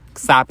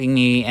 slapping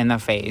me in the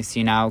face,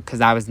 you know? Because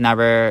I was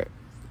never...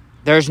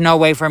 There's no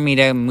way for me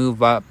to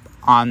move up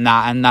on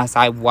that unless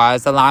I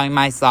was allowing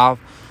myself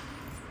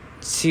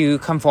to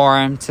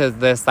conform to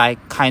this,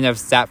 like, kind of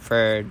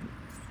Stepford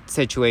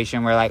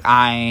situation where, like,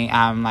 I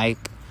am, like...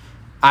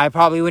 I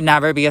probably would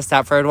never be a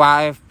Stepford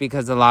wife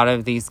because a lot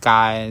of these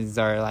guys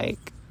are,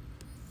 like,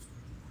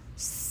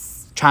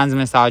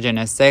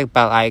 trans-misogynistic,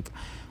 but, like,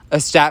 a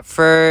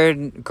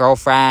Stepford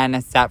girlfriend, a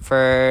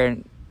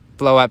Stepford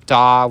blow-up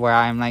doll where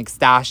I'm, like,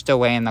 stashed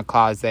away in the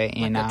closet,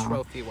 you know? Like a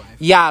trophy wife.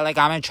 Yeah, like,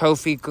 I'm a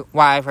trophy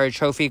wife or a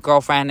trophy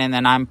girlfriend, and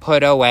then I'm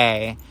put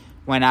away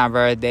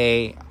whenever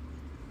they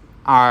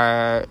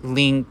are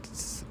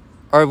linked,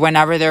 or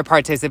whenever they're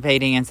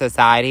participating in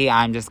society.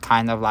 I'm just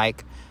kind of,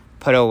 like,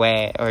 put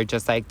away, or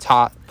just, like,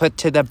 put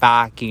to the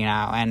back, you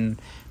know?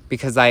 And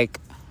because, like,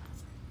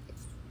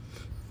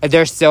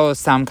 there's still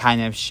some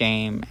kind of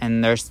shame,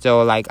 and there's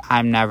still, like,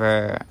 I'm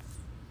never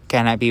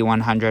gonna be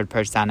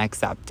 100%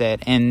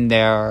 accepted in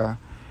their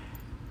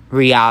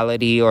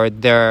reality or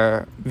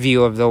their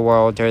view of the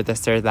world or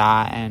this or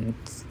that. And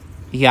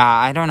yeah,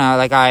 I don't know,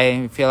 like,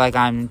 I feel like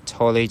I'm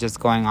totally just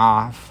going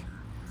off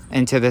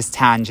into this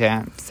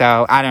tangent,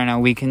 so I don't know,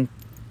 we can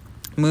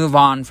move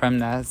on from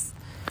this.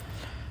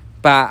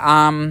 But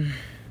I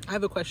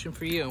have a question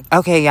for you.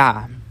 Okay,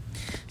 yeah.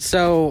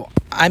 So,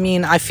 I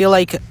mean, I feel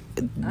like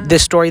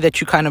this story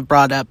that you kind of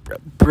brought up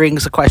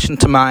brings a question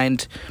to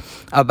mind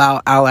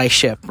about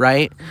allyship,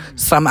 right?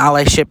 Some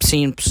allyship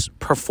seems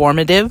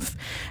performative,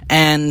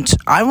 and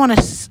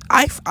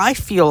I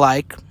feel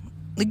like,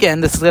 again,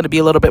 this is going to be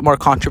a little bit more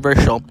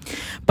controversial,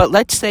 but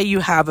let's say you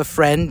have a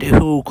friend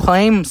who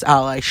claims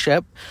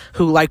allyship,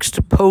 who likes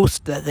to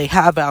post that they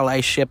have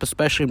allyship,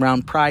 especially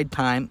around Pride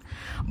time,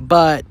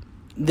 but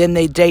then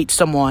they date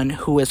someone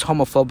who is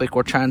homophobic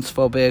or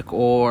transphobic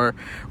or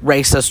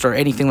racist or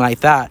anything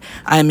like that.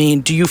 I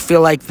mean, do you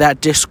feel like that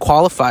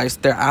disqualifies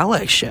their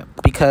allyship?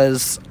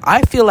 Because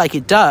I feel like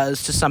it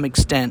does to some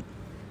extent.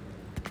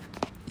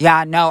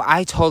 Yeah, no,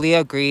 I totally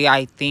agree.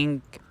 I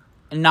think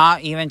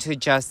not even to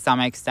just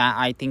some extent.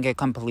 I think it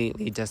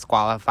completely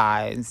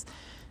disqualifies.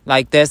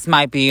 Like, this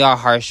might be a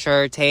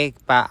harsher take,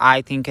 but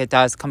I think it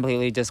does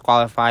completely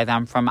disqualify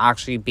them from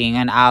actually being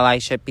an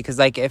allyship. Because,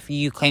 like, if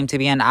you claim to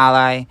be an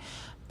ally,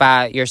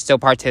 but you're still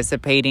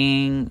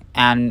participating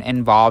and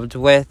involved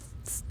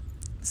with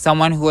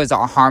someone who is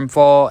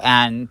harmful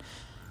and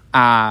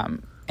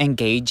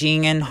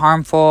engaging in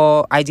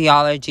harmful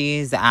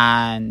ideologies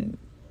and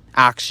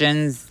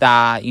actions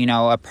that, you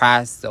know,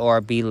 oppress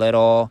or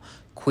belittle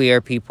queer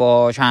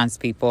people, trans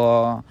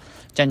people,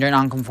 gender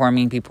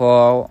nonconforming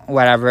people,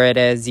 whatever it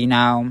is, you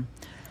know,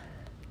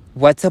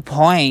 what's the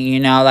point, you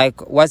know?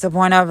 Like, what's the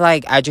point of,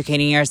 like,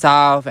 educating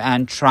yourself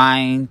and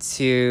trying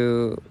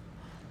to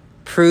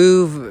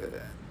prove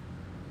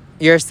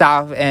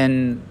yourself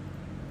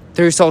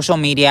through social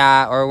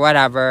media or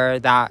whatever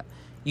that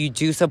you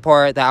do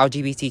support the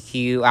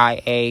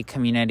LGBTQIA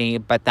community,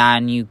 but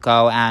then you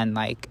go and,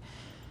 like,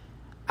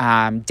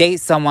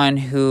 date someone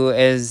who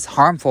is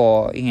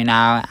harmful, you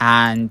know,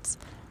 and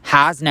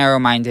has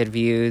narrow-minded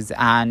views.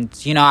 And,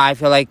 you know, I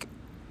feel like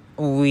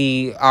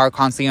we are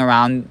constantly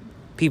around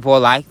people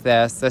like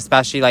this,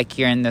 especially, like,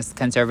 here in this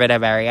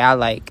conservative area.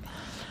 Like,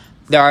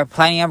 there are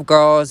plenty of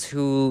girls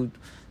who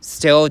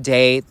still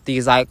date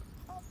these, like,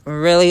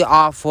 really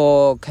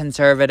awful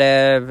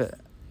conservative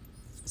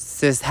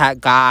cishet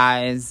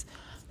guys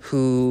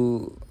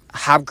who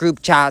have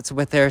group chats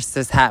with their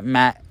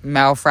cishet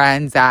male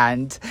friends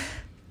and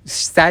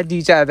send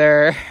each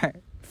other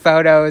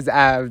photos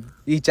of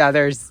each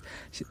other's,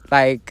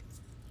 like,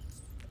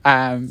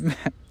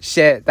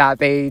 shit that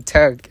they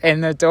took in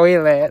the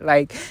toilet,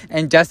 like,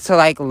 and just to,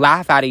 like,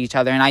 laugh at each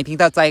other. And I think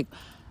that's, like,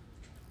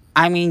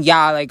 I mean,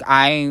 yeah, like,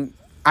 I'm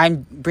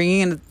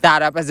bringing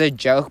that up as a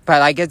joke, but,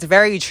 like, it's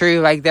very true.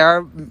 Like, there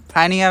are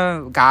plenty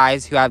of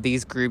guys who have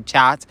these group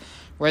chats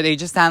where they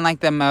just send, like,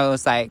 the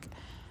most, like,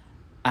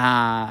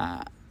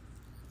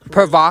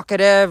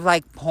 provocative,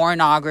 like,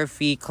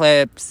 pornography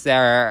clips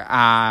or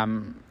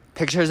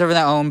pictures of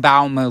their own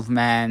bowel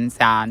movements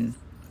and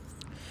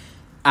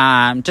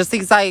just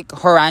these, like,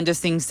 horrendous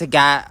things to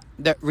get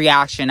the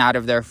reaction out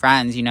of their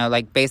friends, you know,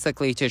 like,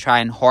 basically to try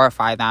and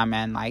horrify them.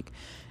 And, like,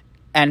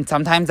 and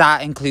sometimes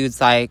that includes,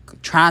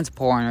 like, trans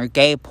porn or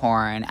gay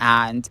porn,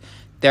 and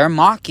they're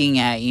mocking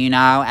it, you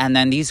know. And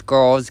then these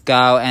girls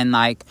go and,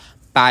 like,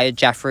 buy a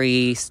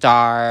Jeffree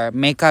Star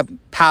makeup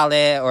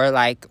palette or,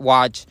 like,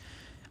 watch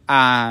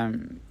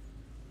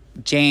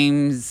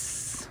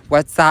James,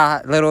 what's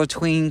that little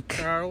twink?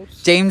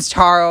 James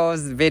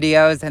Charles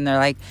videos, and they're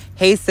like,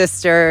 hey,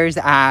 sisters,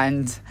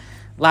 and,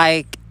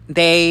 like,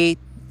 they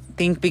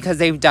think because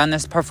they've done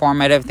this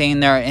performative thing,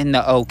 they're in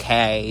the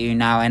okay, you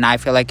know. And I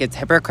feel like it's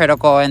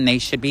hypocritical, and they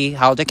should be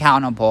held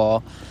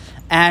accountable.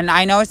 And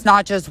I know it's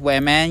not just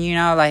women, you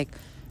know, like,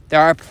 there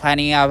are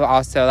plenty of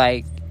also,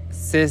 like,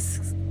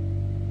 cis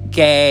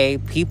gay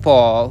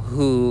people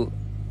who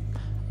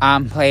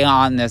play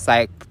on this,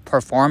 like,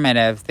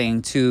 performative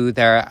thing to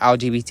their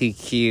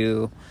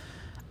LGBTQ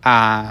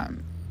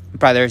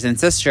brothers and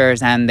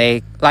sisters, and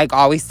they, like,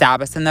 always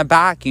stab us in the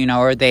back, you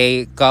know, or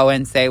they go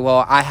and say,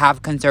 well, I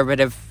have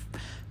conservative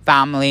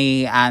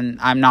family and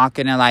I'm not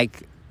gonna,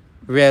 like,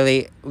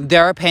 really,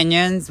 their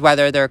opinions,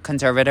 whether they're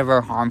conservative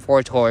or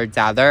harmful towards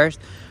others,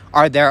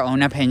 are their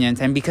own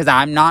opinions. And because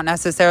I'm not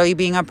necessarily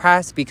being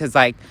oppressed, because,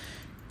 like,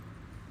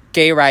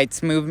 gay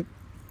rights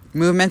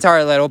movements are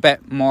a little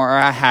bit more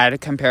ahead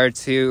compared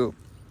to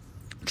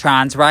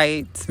trans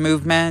rights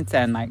movements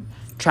and, like,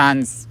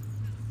 trans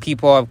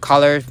people of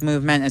color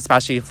movement,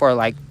 especially for,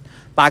 like,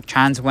 Black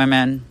trans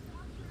women,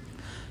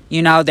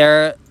 you know,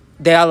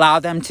 they allow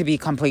them to be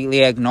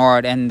completely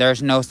ignored, and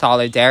there's no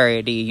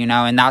solidarity, you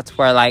know. And that's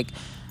where, like,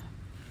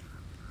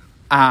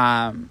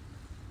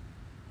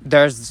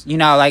 there's, you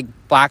know, like,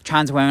 Black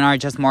trans women are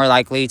just more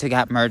likely to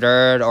get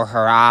murdered or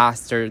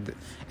harassed or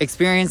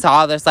experience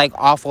all this, like,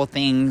 awful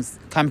things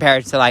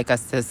compared to, like, a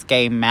cis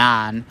gay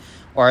man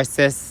or a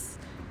cis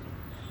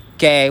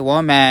gay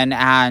woman.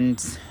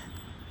 And,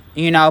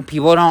 you know,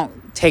 people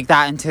don't take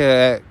that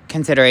into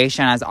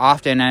consideration as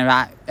often.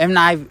 And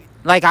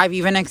I've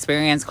even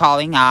experienced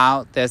calling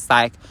out this,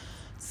 like,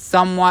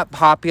 somewhat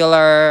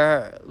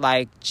popular,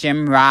 like,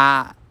 gym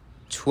rat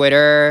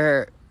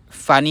Twitter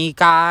funny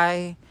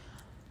guy,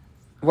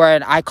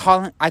 where I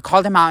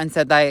called him out and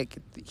said, like,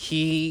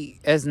 he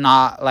is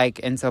not, like,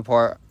 in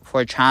support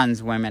for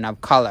trans women of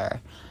color.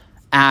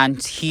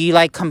 And he,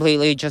 like,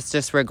 completely just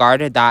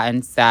disregarded that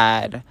and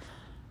said,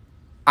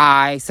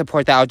 I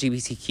support the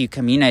LGBTQ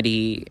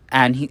community.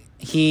 And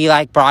he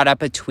like, brought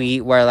up a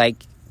tweet where, like,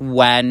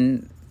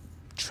 when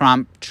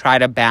Trump tried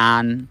to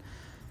ban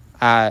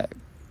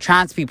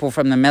trans people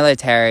from the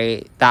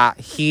military, that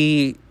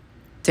he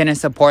didn't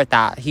support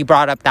that. He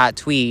brought up that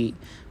tweet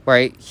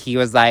where he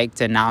was, like,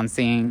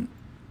 denouncing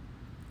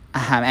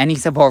any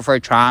support for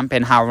Trump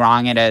and how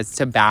wrong it is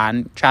to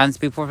ban trans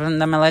people from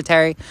the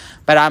military.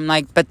 But I'm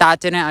like, but that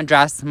didn't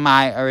address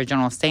my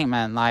original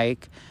statement.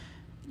 Like,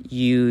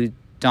 you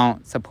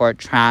don't support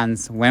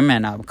trans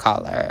women of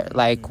color.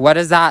 Like, what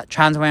does that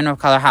trans women of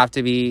color have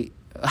to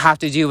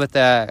do with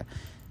the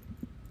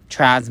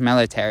trans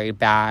military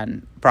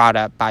ban brought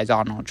up by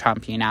Donald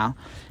Trump, you know?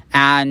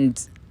 And,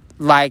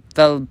 like,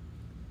 the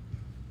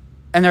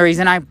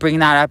reason I bring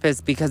that up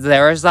is because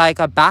there was, like,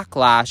 a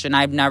backlash, and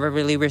I've never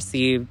really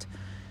received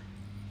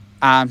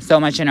so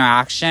much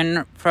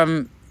interaction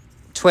from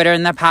Twitter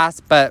in the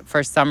past, but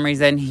for some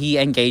reason he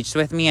engaged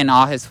with me, and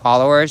all his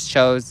followers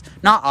chose,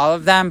 not all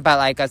of them, but,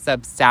 like, a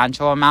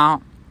substantial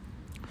amount,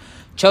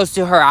 chose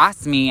to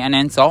harass me and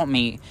insult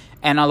me.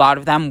 And a lot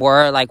of them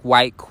were, like,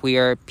 white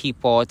queer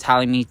people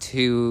telling me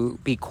to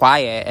be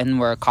quiet and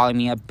were calling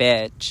me a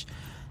bitch.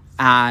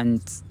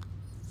 And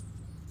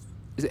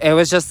it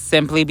was just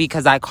simply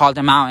because I called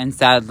him out and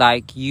said,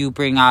 like, you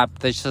bring up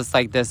this just,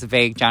 like, this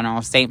vague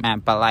general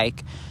statement, but,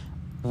 like,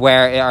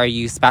 where are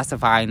you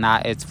specifying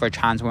that it's for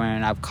trans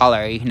women of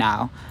color, you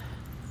know?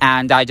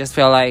 And I just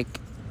feel like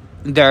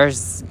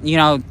there's, you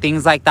know,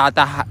 things like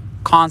that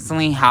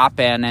constantly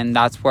happen, and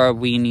that's where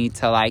we need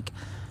to, like,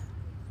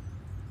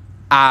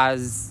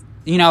 as,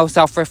 you know,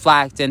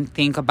 self-reflect and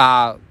think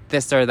about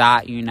this or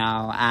that, you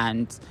know?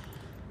 And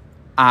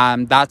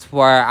that's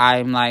where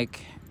I'm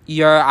like,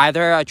 you're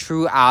either a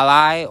true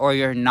ally or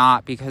you're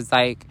not, because,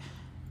 like,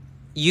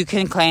 you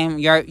can claim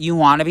you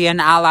want to be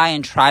an ally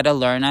and try to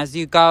learn as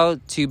you go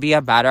to be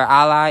a better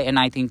ally, and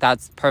I think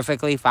that's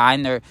perfectly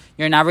fine.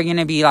 You're never going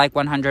to be, like,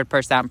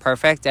 100%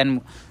 perfect,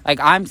 and, like,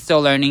 I'm still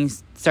learning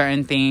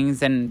certain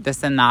things and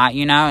this and that,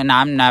 you know, and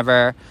I'm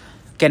never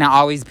going to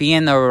always be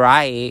in the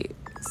right.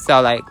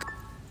 So, like,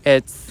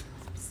 it's...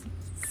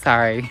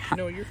 Sorry.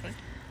 No, you're fine.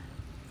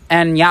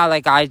 And, yeah,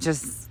 like,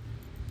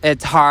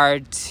 it's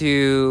hard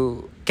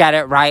to get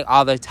it right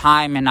all the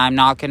time, and I'm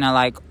not going to,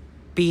 like,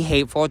 be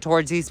hateful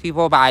towards these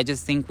people, but I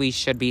just think we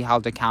should be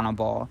held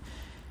accountable.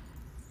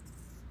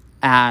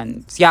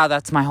 And, yeah,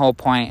 that's my whole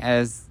point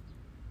is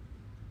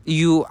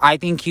I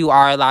think you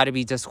are allowed to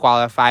be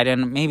disqualified,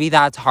 and maybe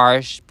that's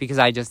harsh because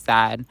I just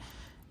said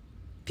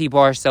people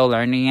are still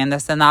learning and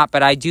this and that,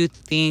 but I do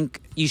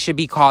think you should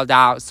be called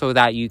out so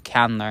that you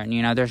can learn.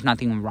 You know, there's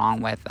nothing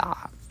wrong with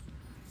that.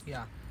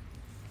 Yeah.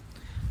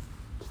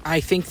 I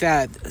think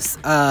that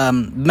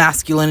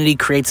masculinity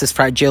creates this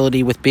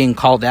fragility with being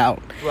called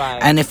out. Right.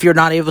 And if you're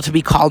not able to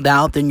be called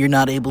out, then you're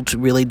not able to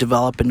really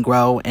develop and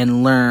grow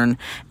and learn.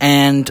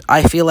 And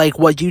I feel like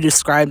what you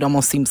described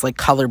almost seems like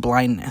color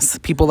blindness.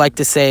 People like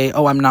to say,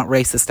 oh, I'm not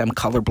racist, I'm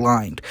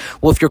colorblind.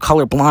 Well, if you're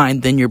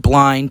colorblind, then you're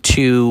blind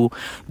to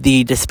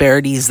the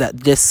disparities that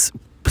this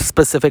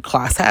specific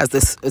class has.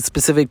 This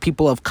specific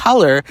people of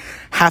color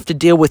have to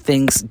deal with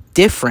things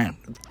different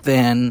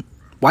than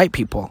white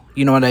people,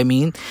 you know what I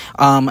mean?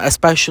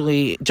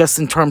 Especially just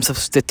in terms of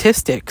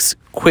statistics,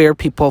 queer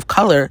people of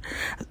color,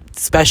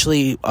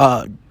 especially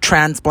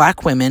trans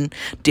black women,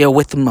 deal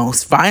with the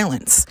most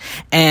violence.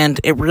 And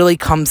it really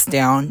comes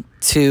down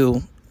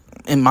to,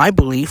 in my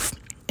belief,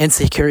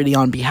 insecurity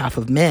on behalf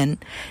of men.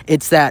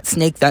 It's that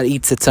snake that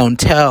eats its own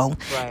tail.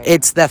 Right.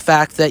 It's the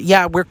fact that,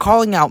 yeah, we're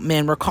calling out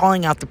men, we're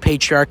calling out the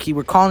patriarchy,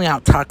 we're calling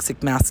out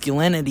toxic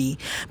masculinity,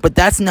 but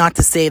that's not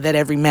to say that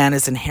every man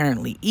is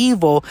inherently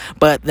evil,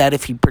 but that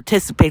if he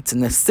participates in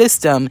this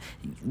system,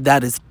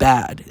 that is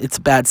bad. It's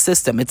a bad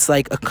system. It's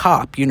like a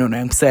cop, you know what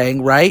I'm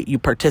saying, right? You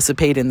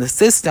participate in the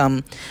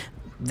system,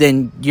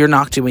 then you're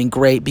not doing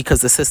great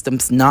because the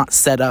system's not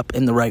set up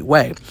in the right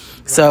way. Right.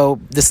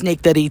 So the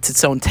snake that eats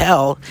its own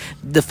tail,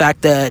 the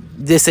fact that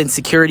this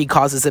insecurity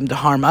causes them to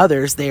harm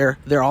others, they're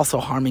also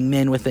harming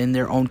men within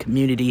their own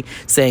community,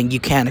 saying you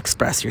can't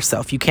express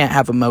yourself, you can't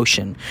have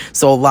emotion.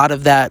 So a lot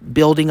of that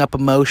building up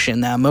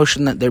emotion, that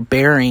emotion that they're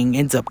bearing,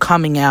 ends up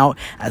coming out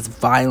as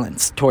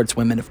violence towards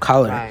women of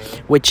color, right,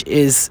 which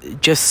is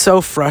just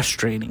so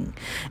frustrating.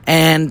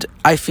 And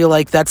I feel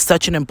like that's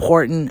such an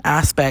important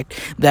aspect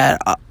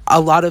that a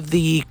lot of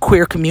the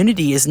queer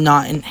community is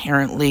not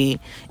inherently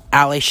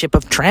allyship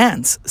of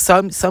trans.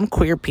 Some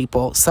queer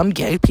people, some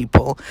gay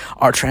people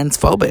are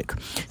transphobic.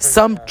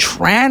 Some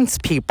trans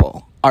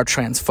people are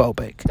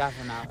transphobic.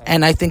 Definitely.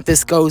 And I think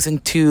this goes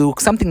into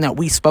something that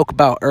we spoke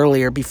about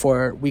earlier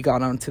before we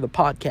got onto the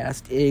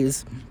podcast,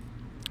 is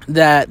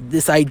that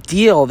this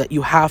ideal that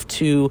you have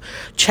to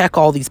check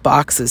all these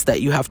boxes, that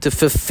you have to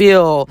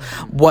fulfill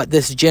what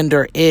this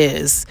gender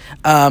is,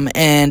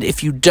 and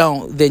if you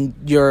don't, then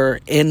you're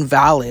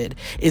invalid,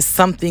 is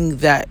something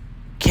that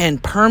can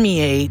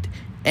permeate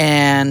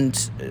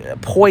and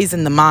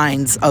poison the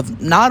minds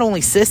of not only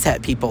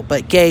cishet people,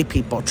 but gay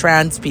people,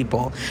 trans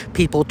people.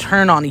 People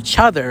turn on each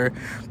other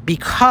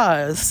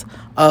because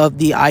of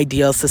the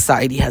ideal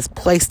society has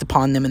placed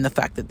upon them, and the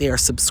fact that they are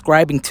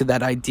subscribing to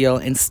that ideal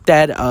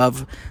instead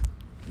of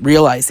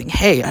realizing,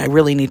 hey, I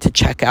really need to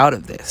check out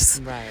of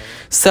this. Right.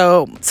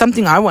 So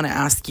something I want to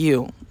ask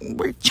you,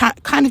 we're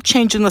kind of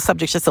changing the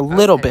subject just a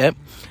little bit.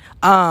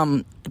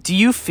 Do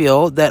you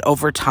feel that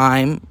over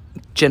time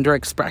gender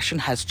expression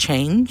has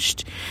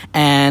changed?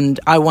 And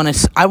I want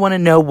to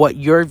know what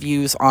your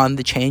views on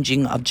the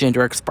changing of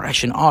gender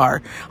expression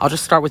are. I'll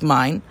just start with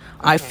mine.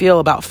 I feel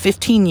about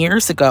 15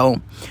 years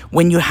ago,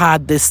 when you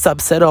had this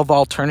subset of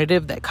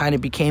alternative that kind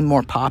of became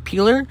more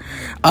popular,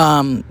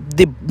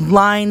 the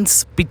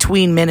lines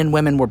between men and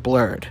women were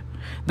blurred.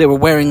 They were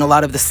wearing a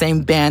lot of the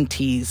same band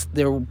tees.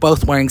 They were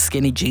both wearing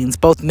skinny jeans.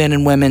 Both men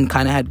and women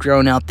kind of had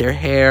grown out their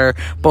hair.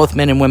 Both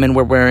men and women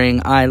were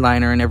wearing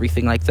eyeliner and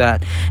everything like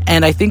that.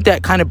 And I think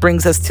that kind of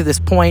brings us to this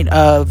point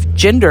of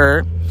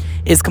gender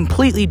is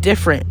completely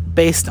different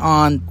based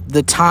on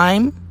the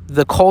time,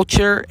 the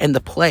culture, and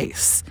the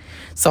place.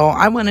 So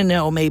I want to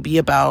know maybe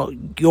about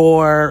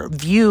your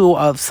view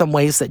of some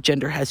ways that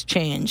gender has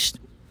changed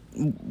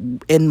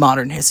in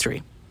modern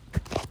history.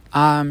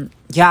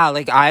 Yeah,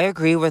 like, I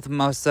agree with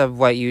most of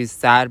what you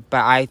said, but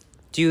I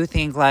do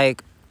think,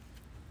 like,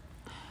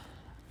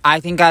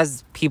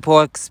 as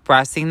people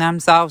expressing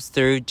themselves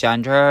through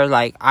gender,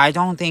 like, I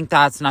don't think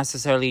that's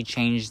necessarily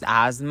changed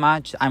as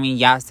much. I mean,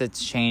 yes,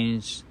 it's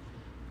changed,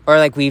 or,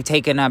 like, we've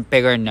taken a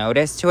bigger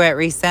notice to it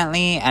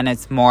recently, and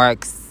it's more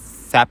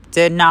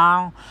accepted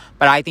now,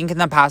 but I think in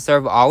the past there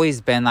have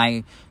always been,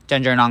 like,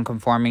 gender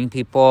nonconforming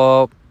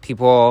people,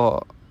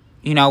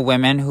 you know,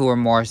 women who are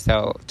more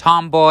so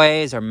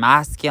tomboys or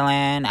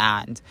masculine,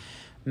 and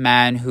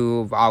men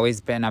who've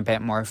always been a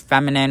bit more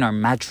feminine or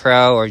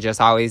metro or just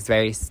always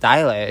very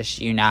stylish,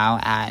 you know,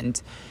 and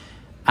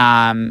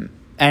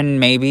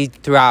maybe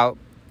throughout,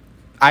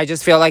 I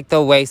just feel like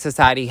the way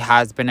society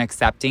has been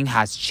accepting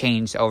has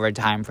changed over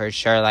time for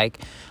sure.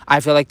 Like, I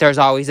feel like there's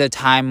always a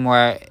time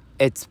where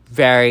it's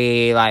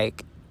very,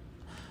 like,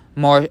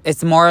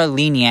 it's more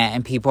lenient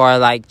and people are,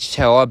 like,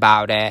 chill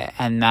about it,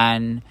 and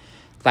then,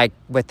 like,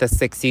 with the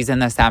 60s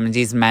and the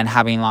 70s, men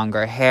having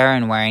longer hair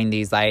and wearing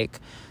these,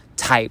 like,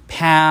 tight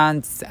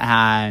pants,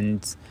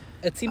 and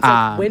it seems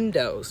like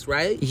windows,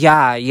 right?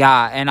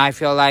 Yeah, and I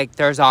feel like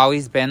there's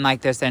always been,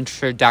 like, this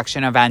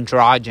introduction of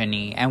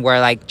androgyny, and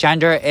where, like,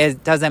 gender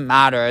doesn't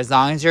matter as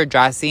long as you're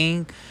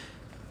dressing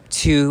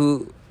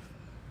to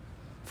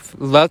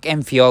look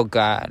and feel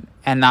good.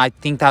 And I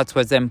think that's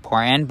what's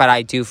important, but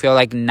I do feel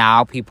like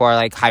now people are,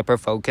 like, hyper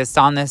focused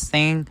on this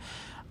thing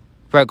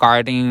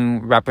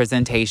regarding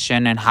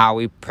representation and how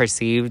we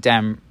perceived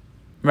and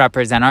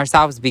represent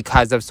ourselves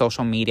because of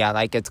social media.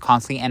 Like, it's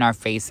constantly in our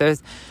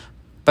faces.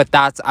 But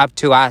that's up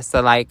to us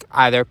to, like,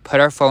 either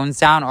put our phones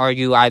down or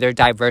you either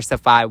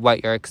diversify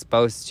what you're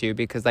exposed to.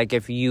 Because, like,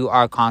 if you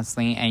are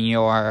constantly in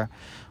your,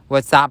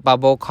 what's that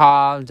bubble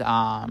called?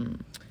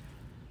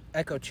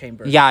 Echo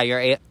chamber. Yeah,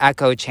 your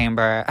echo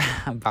chamber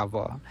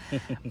bubble.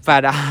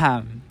 But,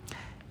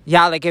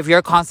 yeah, like, if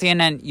you're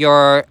constantly in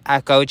your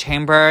echo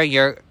chamber,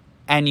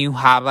 and you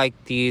have,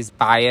 like, these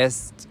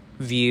biased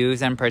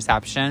views and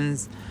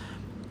perceptions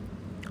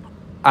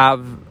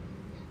of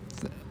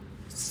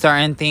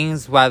certain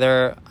things,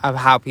 whether of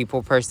how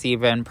people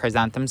perceive and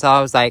present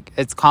themselves, like,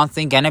 it's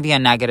constantly going to be a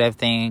negative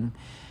thing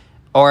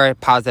or a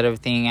positive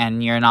thing,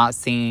 and you're not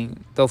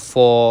seeing the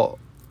full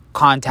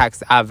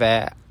context of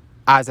it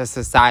as a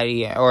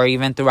society or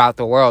even throughout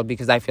the world.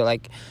 Because I feel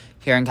like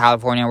here in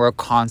California, we're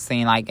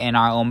constantly, like, in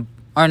our own,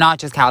 or not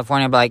just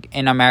California, but, like,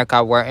 in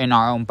America, we're in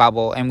our own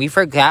bubble, and we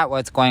forget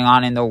what's going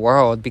on in the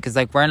world because,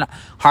 like, we're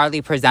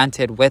hardly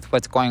presented with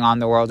what's going on in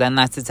the world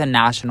unless it's a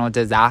national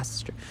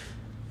disaster,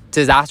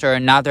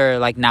 another,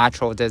 like,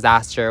 natural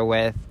disaster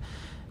with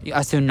a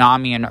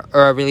tsunami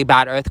or a really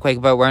bad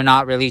earthquake. But we're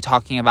not really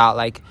talking about,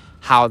 like,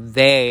 how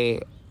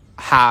they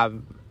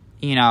have,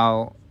 you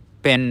know,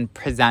 been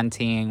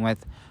presenting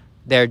with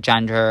their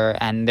gender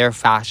and their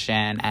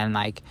fashion and,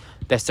 like,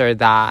 this or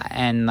that.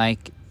 And,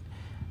 like,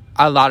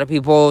 a lot of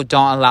people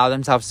don't allow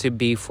themselves to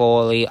be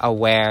fully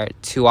aware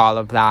to all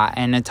of that.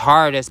 And it's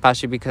hard,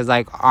 especially because,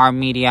 like, our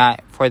media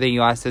for the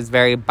U.S. is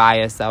very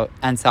biased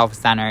and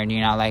self-centered, you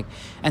know, like,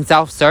 and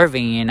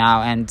self-serving, you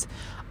know. And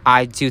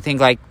I do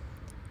think, like,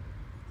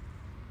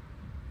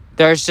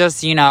 there's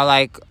just, you know,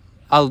 like,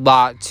 a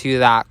lot to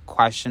that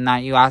question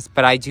that you asked.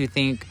 But I do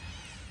think,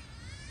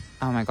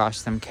 oh my gosh,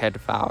 some kid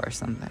fell or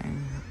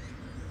something.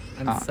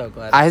 I'm so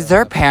glad. Is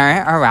their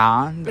parent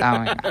around? Oh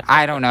my God.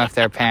 I don't know if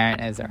their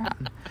parent is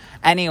around.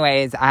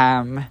 Anyways,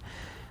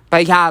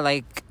 but yeah,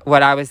 like,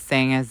 what I was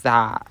saying is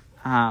that,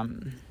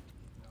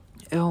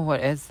 what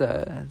is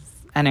this?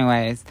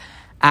 Anyways,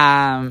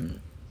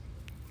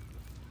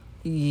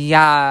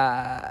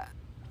 yeah,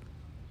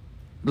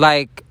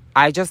 like,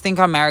 I just think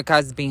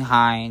America's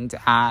behind,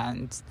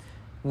 and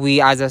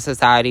we as a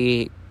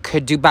society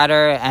could do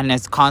better, and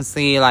it's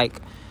constantly,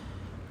 like,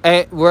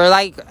 we're,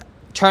 like,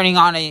 turning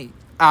on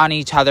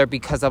each other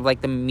because of,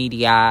 like, the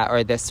media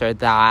or this or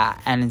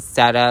that, and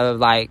instead of,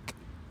 like,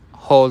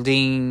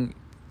 holding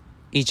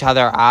each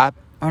other up,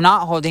 or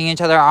not holding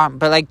each other up,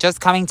 but, like, just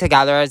coming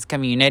together as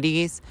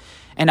communities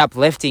and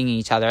uplifting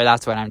each other.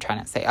 That's what I'm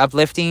trying to say.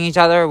 Uplifting each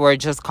other. We're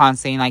just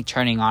constantly, like,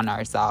 turning on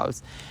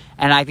ourselves.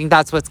 And I think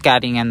that's what's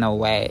getting in the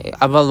way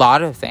of a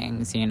lot of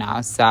things, you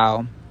know.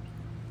 So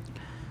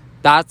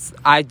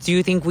I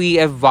do think we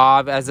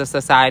evolve as a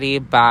society,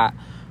 but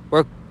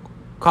we're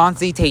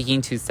constantly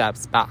taking 2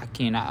 steps back,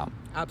 you know.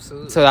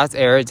 Absolutely. So that's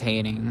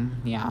irritating.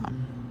 Yeah.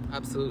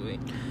 Absolutely.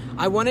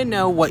 I want to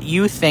know what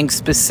you think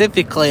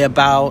specifically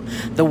about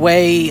the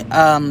way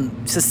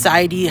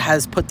society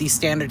has put these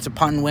standards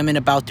upon women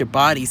about their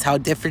bodies, how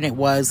different it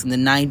was in the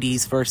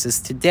 90s versus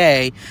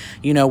today,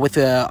 you know, with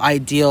the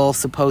ideal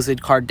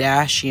supposed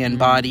Kardashian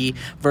body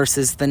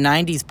versus the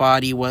 90s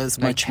body was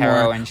like much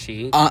heroin more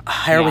chic.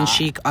 Heroin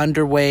chic,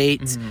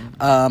 underweight.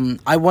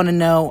 I want to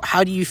know,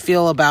 how do you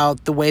feel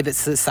about the way that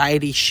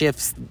society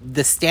shifts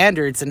the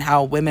standards and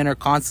how women are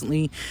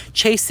constantly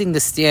chasing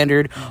the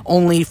standard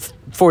only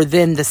for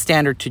then the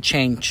standard to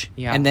change,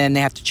 and then they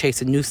have to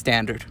chase a new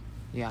standard.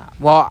 Yeah.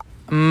 Well,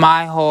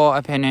 my whole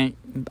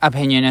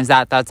opinion is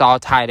that that's all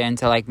tied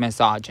into, like,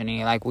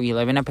 misogyny. Like, we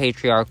live in a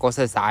patriarchal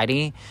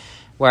society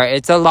where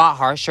it's a lot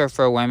harsher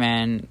for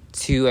women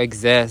to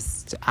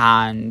exist,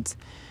 and,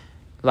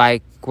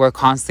 like, we're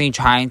constantly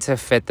trying to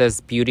fit this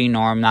beauty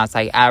norm that's,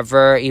 like,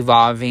 ever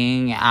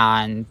evolving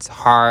and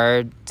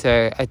hard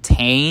to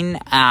attain.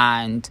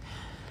 And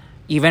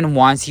even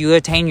once you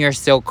attain, you're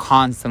still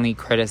constantly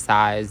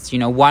criticized, you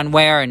know, one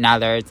way or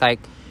another. It's like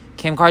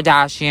Kim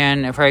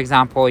Kardashian, for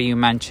example, you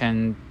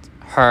mentioned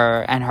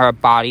her and her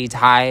body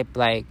type.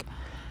 Like,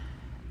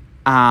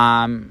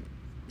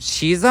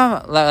 she's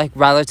a, like,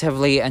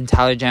 relatively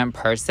intelligent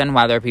person,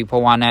 whether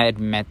people want to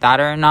admit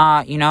that or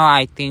not. You know,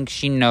 I think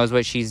she knows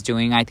what she's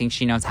doing. I think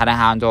she knows how to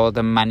handle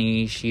the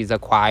money she's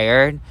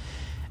acquired.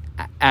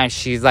 And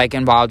she's, like,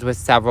 involved with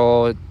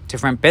several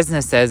different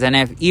businesses.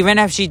 And even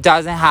if she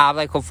doesn't have,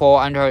 like, a full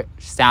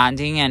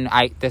understanding, and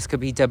this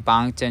could be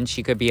debunked and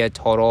she could be a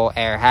total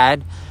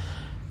airhead,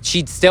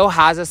 she still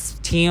has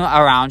a team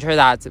around her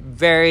that's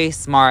very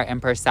smart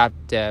and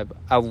perceptive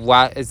of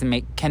what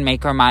can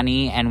make her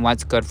money and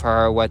what's good for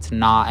her, what's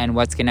not, and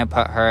what's going to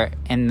put her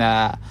in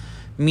the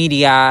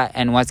media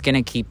and what's going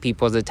to keep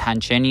people's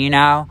attention, you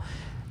know.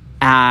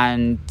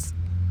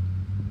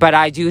 But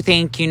I do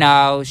think, you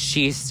know,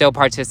 she's still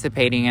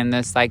participating in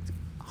this, like,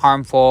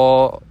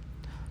 harmful,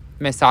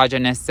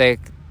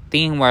 misogynistic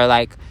thing where,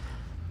 like,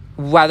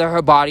 whether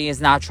her body is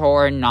natural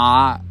or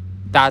not,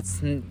 that's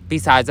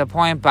besides the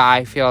point. But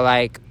I feel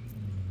like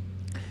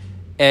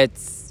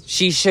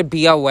she should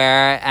be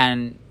aware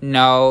and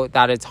know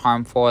that it's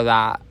harmful,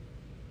 that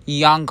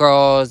young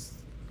girls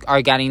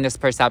are getting this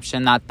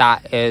perception that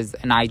that is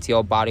an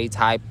ideal body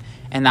type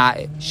and that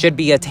it should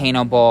be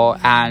attainable,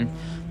 and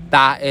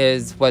that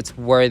is what's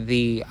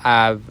worthy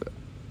of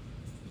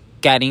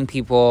getting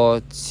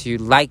people to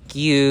like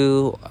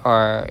you,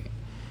 or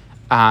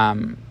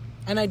and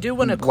I do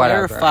want to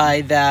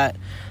clarify that,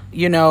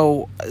 you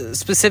know,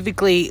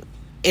 specifically,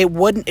 it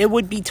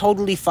would be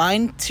totally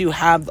fine to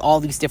have all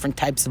these different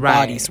types of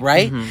bodies,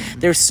 right? Mm-hmm.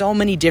 There's so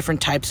many different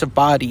types of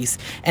bodies,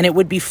 and it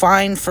would be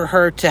fine for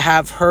her to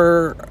have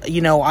her,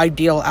 you know,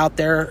 ideal out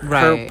there,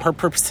 her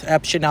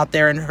perception out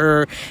there, and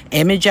her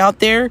image out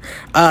there,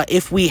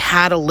 if we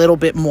had a little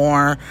bit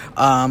more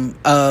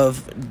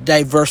of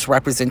diverse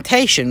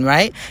representation,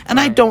 right? And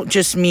I don't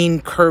just mean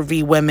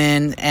curvy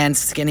women and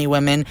skinny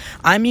women.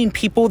 I mean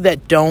people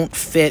that don't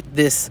fit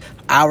this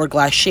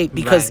hourglass shape,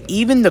 because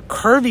even the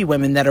curvy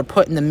women that are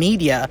put in the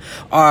media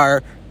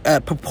are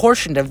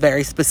proportioned a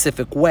very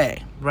specific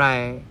way.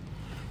 Right.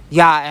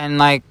 Yeah, and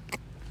like,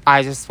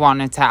 I just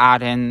wanted to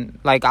add in,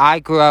 like, I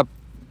grew up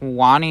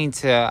wanting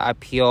to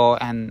appeal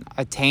and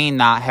attain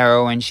that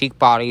heroin chic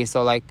body,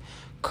 so like,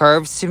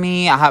 curves to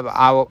me,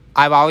 I've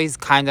always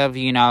kind of,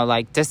 you know,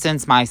 like,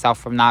 distanced myself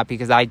from that,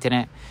 because I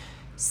didn't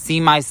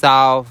see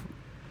myself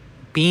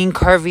being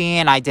curvy,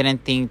 and I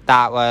didn't think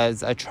that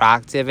was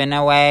attractive in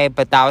a way,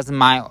 but that was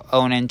my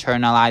own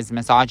internalized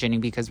misogyny,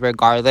 because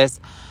regardless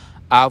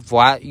of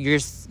what, you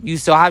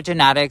still have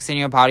genetics and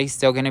your body's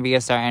still going to be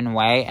a certain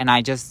way. And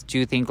I just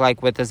do think,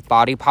 like, with this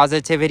body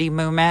positivity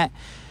movement,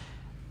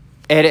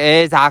 it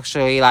is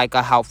actually like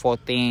a helpful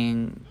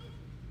thing,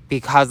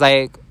 because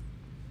like,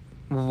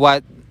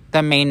 what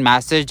the main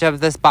message of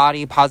this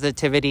body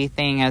positivity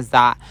thing is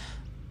that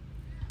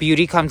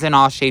beauty comes in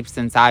all shapes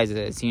and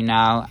sizes, you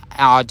know,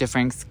 all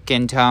different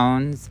skin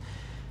tones,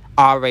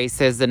 all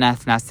races and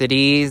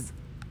ethnicities,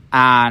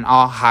 and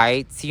all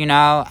heights, you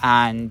know,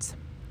 and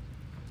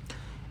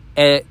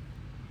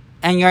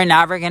you're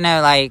never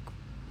gonna, like,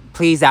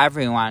 please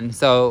everyone.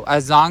 So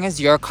as long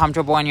as you're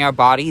comfortable in your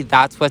body,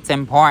 that's what's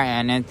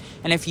important.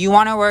 And if you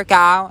want to work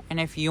out, and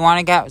if you want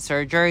to get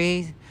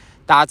surgery,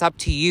 that's up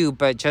to you.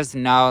 But just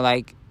know,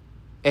 like,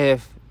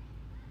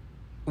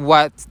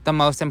 what's the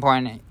most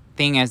important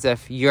thing is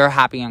if you're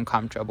happy and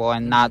comfortable,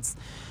 and that's,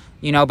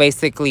 you know,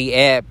 basically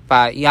it.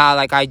 But yeah,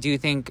 like, I do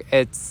think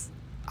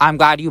I'm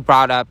glad you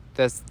brought up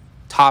this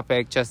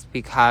topic, just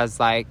because,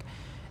 like,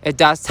 it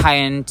does tie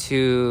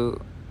into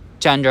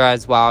gender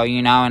as well,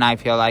 you know, and I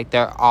feel like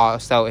there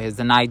also is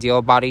an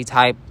ideal body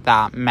type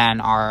that men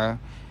are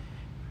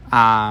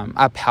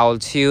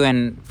upheld to,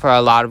 and for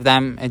a lot of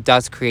them it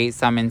does create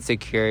some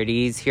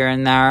insecurities here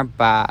and there,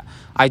 but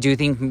I do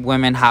think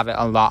women have it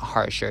a lot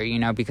harsher, you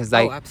know, because,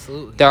 like,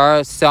 absolutely, there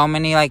are so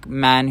many, like,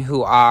 men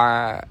who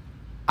are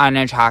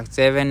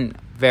unattractive in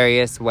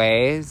various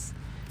ways,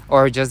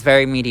 or just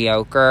very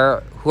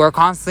mediocre, who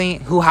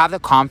have the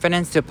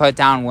confidence to put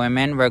down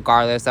women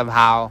regardless of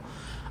how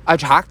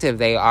attractive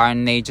they are,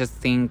 and they just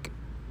think,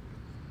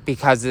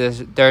 because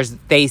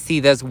they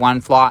see this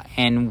one flaw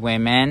in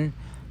women,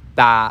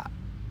 that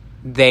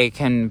they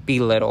can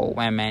belittle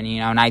women, you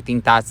know. And I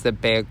think that's the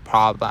big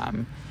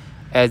problem,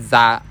 is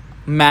that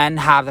men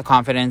have the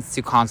confidence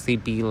to constantly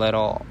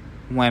belittle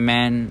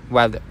women,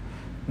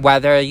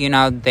 whether you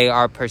know, they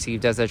are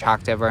perceived as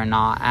attractive or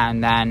not.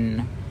 And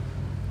then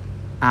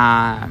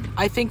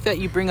I think that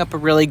you bring up a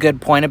really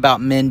good point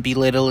about men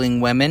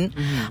belittling women.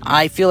 Mm-hmm.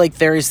 I feel like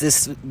there's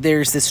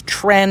this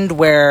trend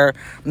where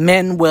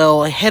men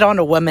will hit on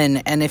a woman,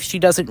 and if she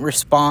doesn't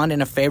respond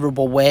in a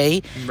favorable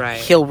way,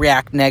 he'll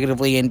react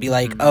negatively and be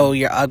like, "Oh,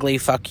 you're ugly,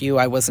 fuck you,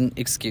 I wasn't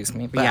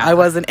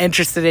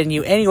interested in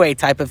you anyway,"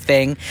 type of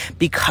thing,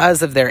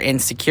 because of their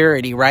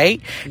insecurity, right?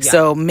 Yeah.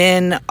 So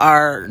men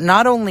are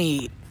not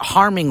only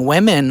harming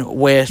women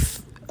with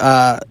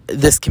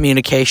this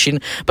communication,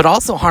 but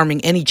also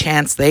harming any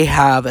chance they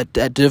have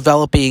at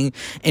developing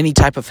any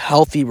type of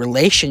healthy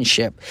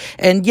relationship.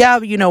 And yeah,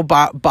 you know,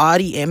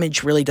 body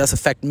image really does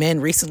affect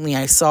men. Recently,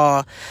 I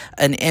saw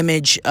an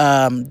image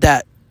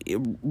that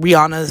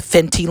Rihanna's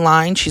Fenty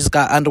line, she's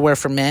got underwear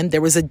for men.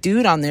 There was a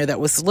dude on there that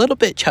was a little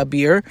bit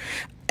chubbier,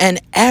 and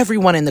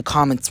everyone in the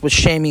comments was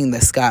shaming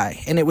this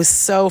guy. And it was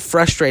so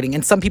frustrating.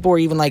 And some people were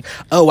even like,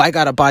 "Oh, I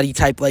got a body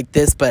type like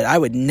this, but I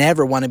would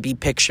never want to be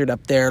pictured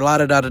up there, la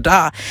da da da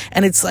da."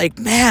 And it's like,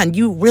 man,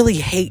 you really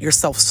hate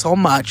yourself so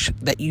much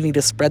that you need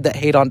to spread that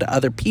hate onto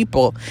other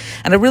people.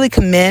 And I really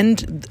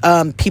commend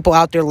people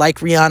out there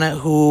like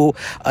Rihanna who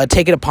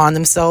take it upon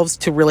themselves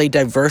to really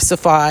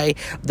diversify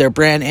their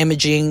brand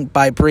imaging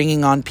by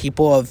bringing on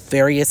people of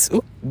various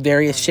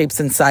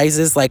shapes and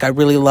sizes. Like, I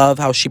really love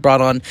how she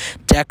brought on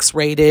Dex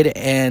Rated,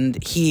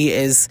 and he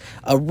is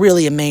a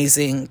really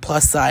amazing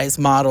plus size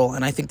model,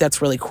 and I think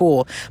that's really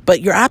cool.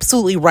 But you're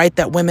absolutely right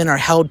that women are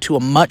held to a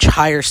much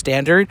higher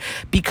standard,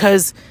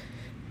 because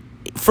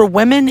for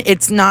women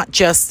it's not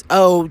just,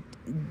 oh,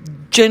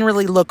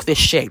 generally look this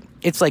shape.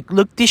 It's like,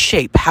 look this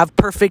shape, have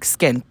perfect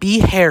skin, be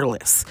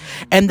hairless.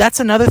 And that's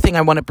another thing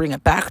I want to bring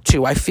it back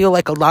to. I feel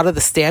like a lot of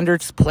the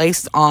standards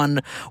placed on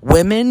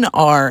women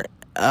are,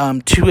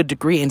 to a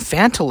degree,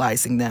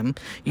 infantilizing them,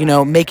 you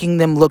know, making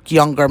them look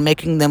younger,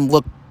 making them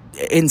look,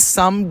 in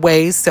some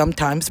ways,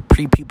 sometimes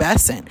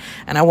prepubescent.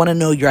 And I want to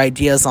know your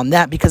ideas on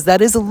that, because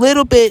that is a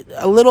little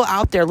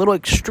out there, a little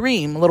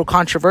extreme, a little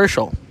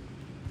controversial.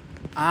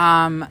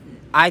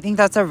 I think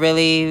that's a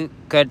really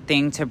good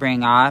thing to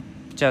bring up,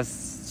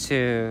 just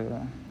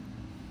to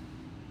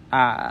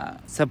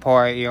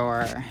support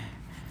your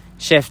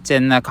shift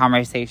in the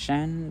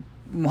conversation.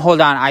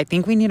 Hold on, I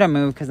think we need to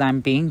move because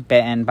I'm being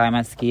bitten by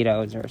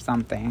mosquitoes or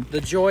something.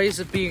 The joys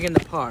of being in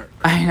the park.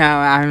 I know,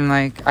 I'm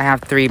like, I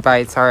have 3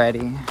 bites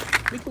already.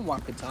 We can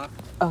walk and talk.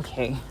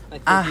 Okay.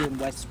 Like they do in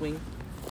West Wing.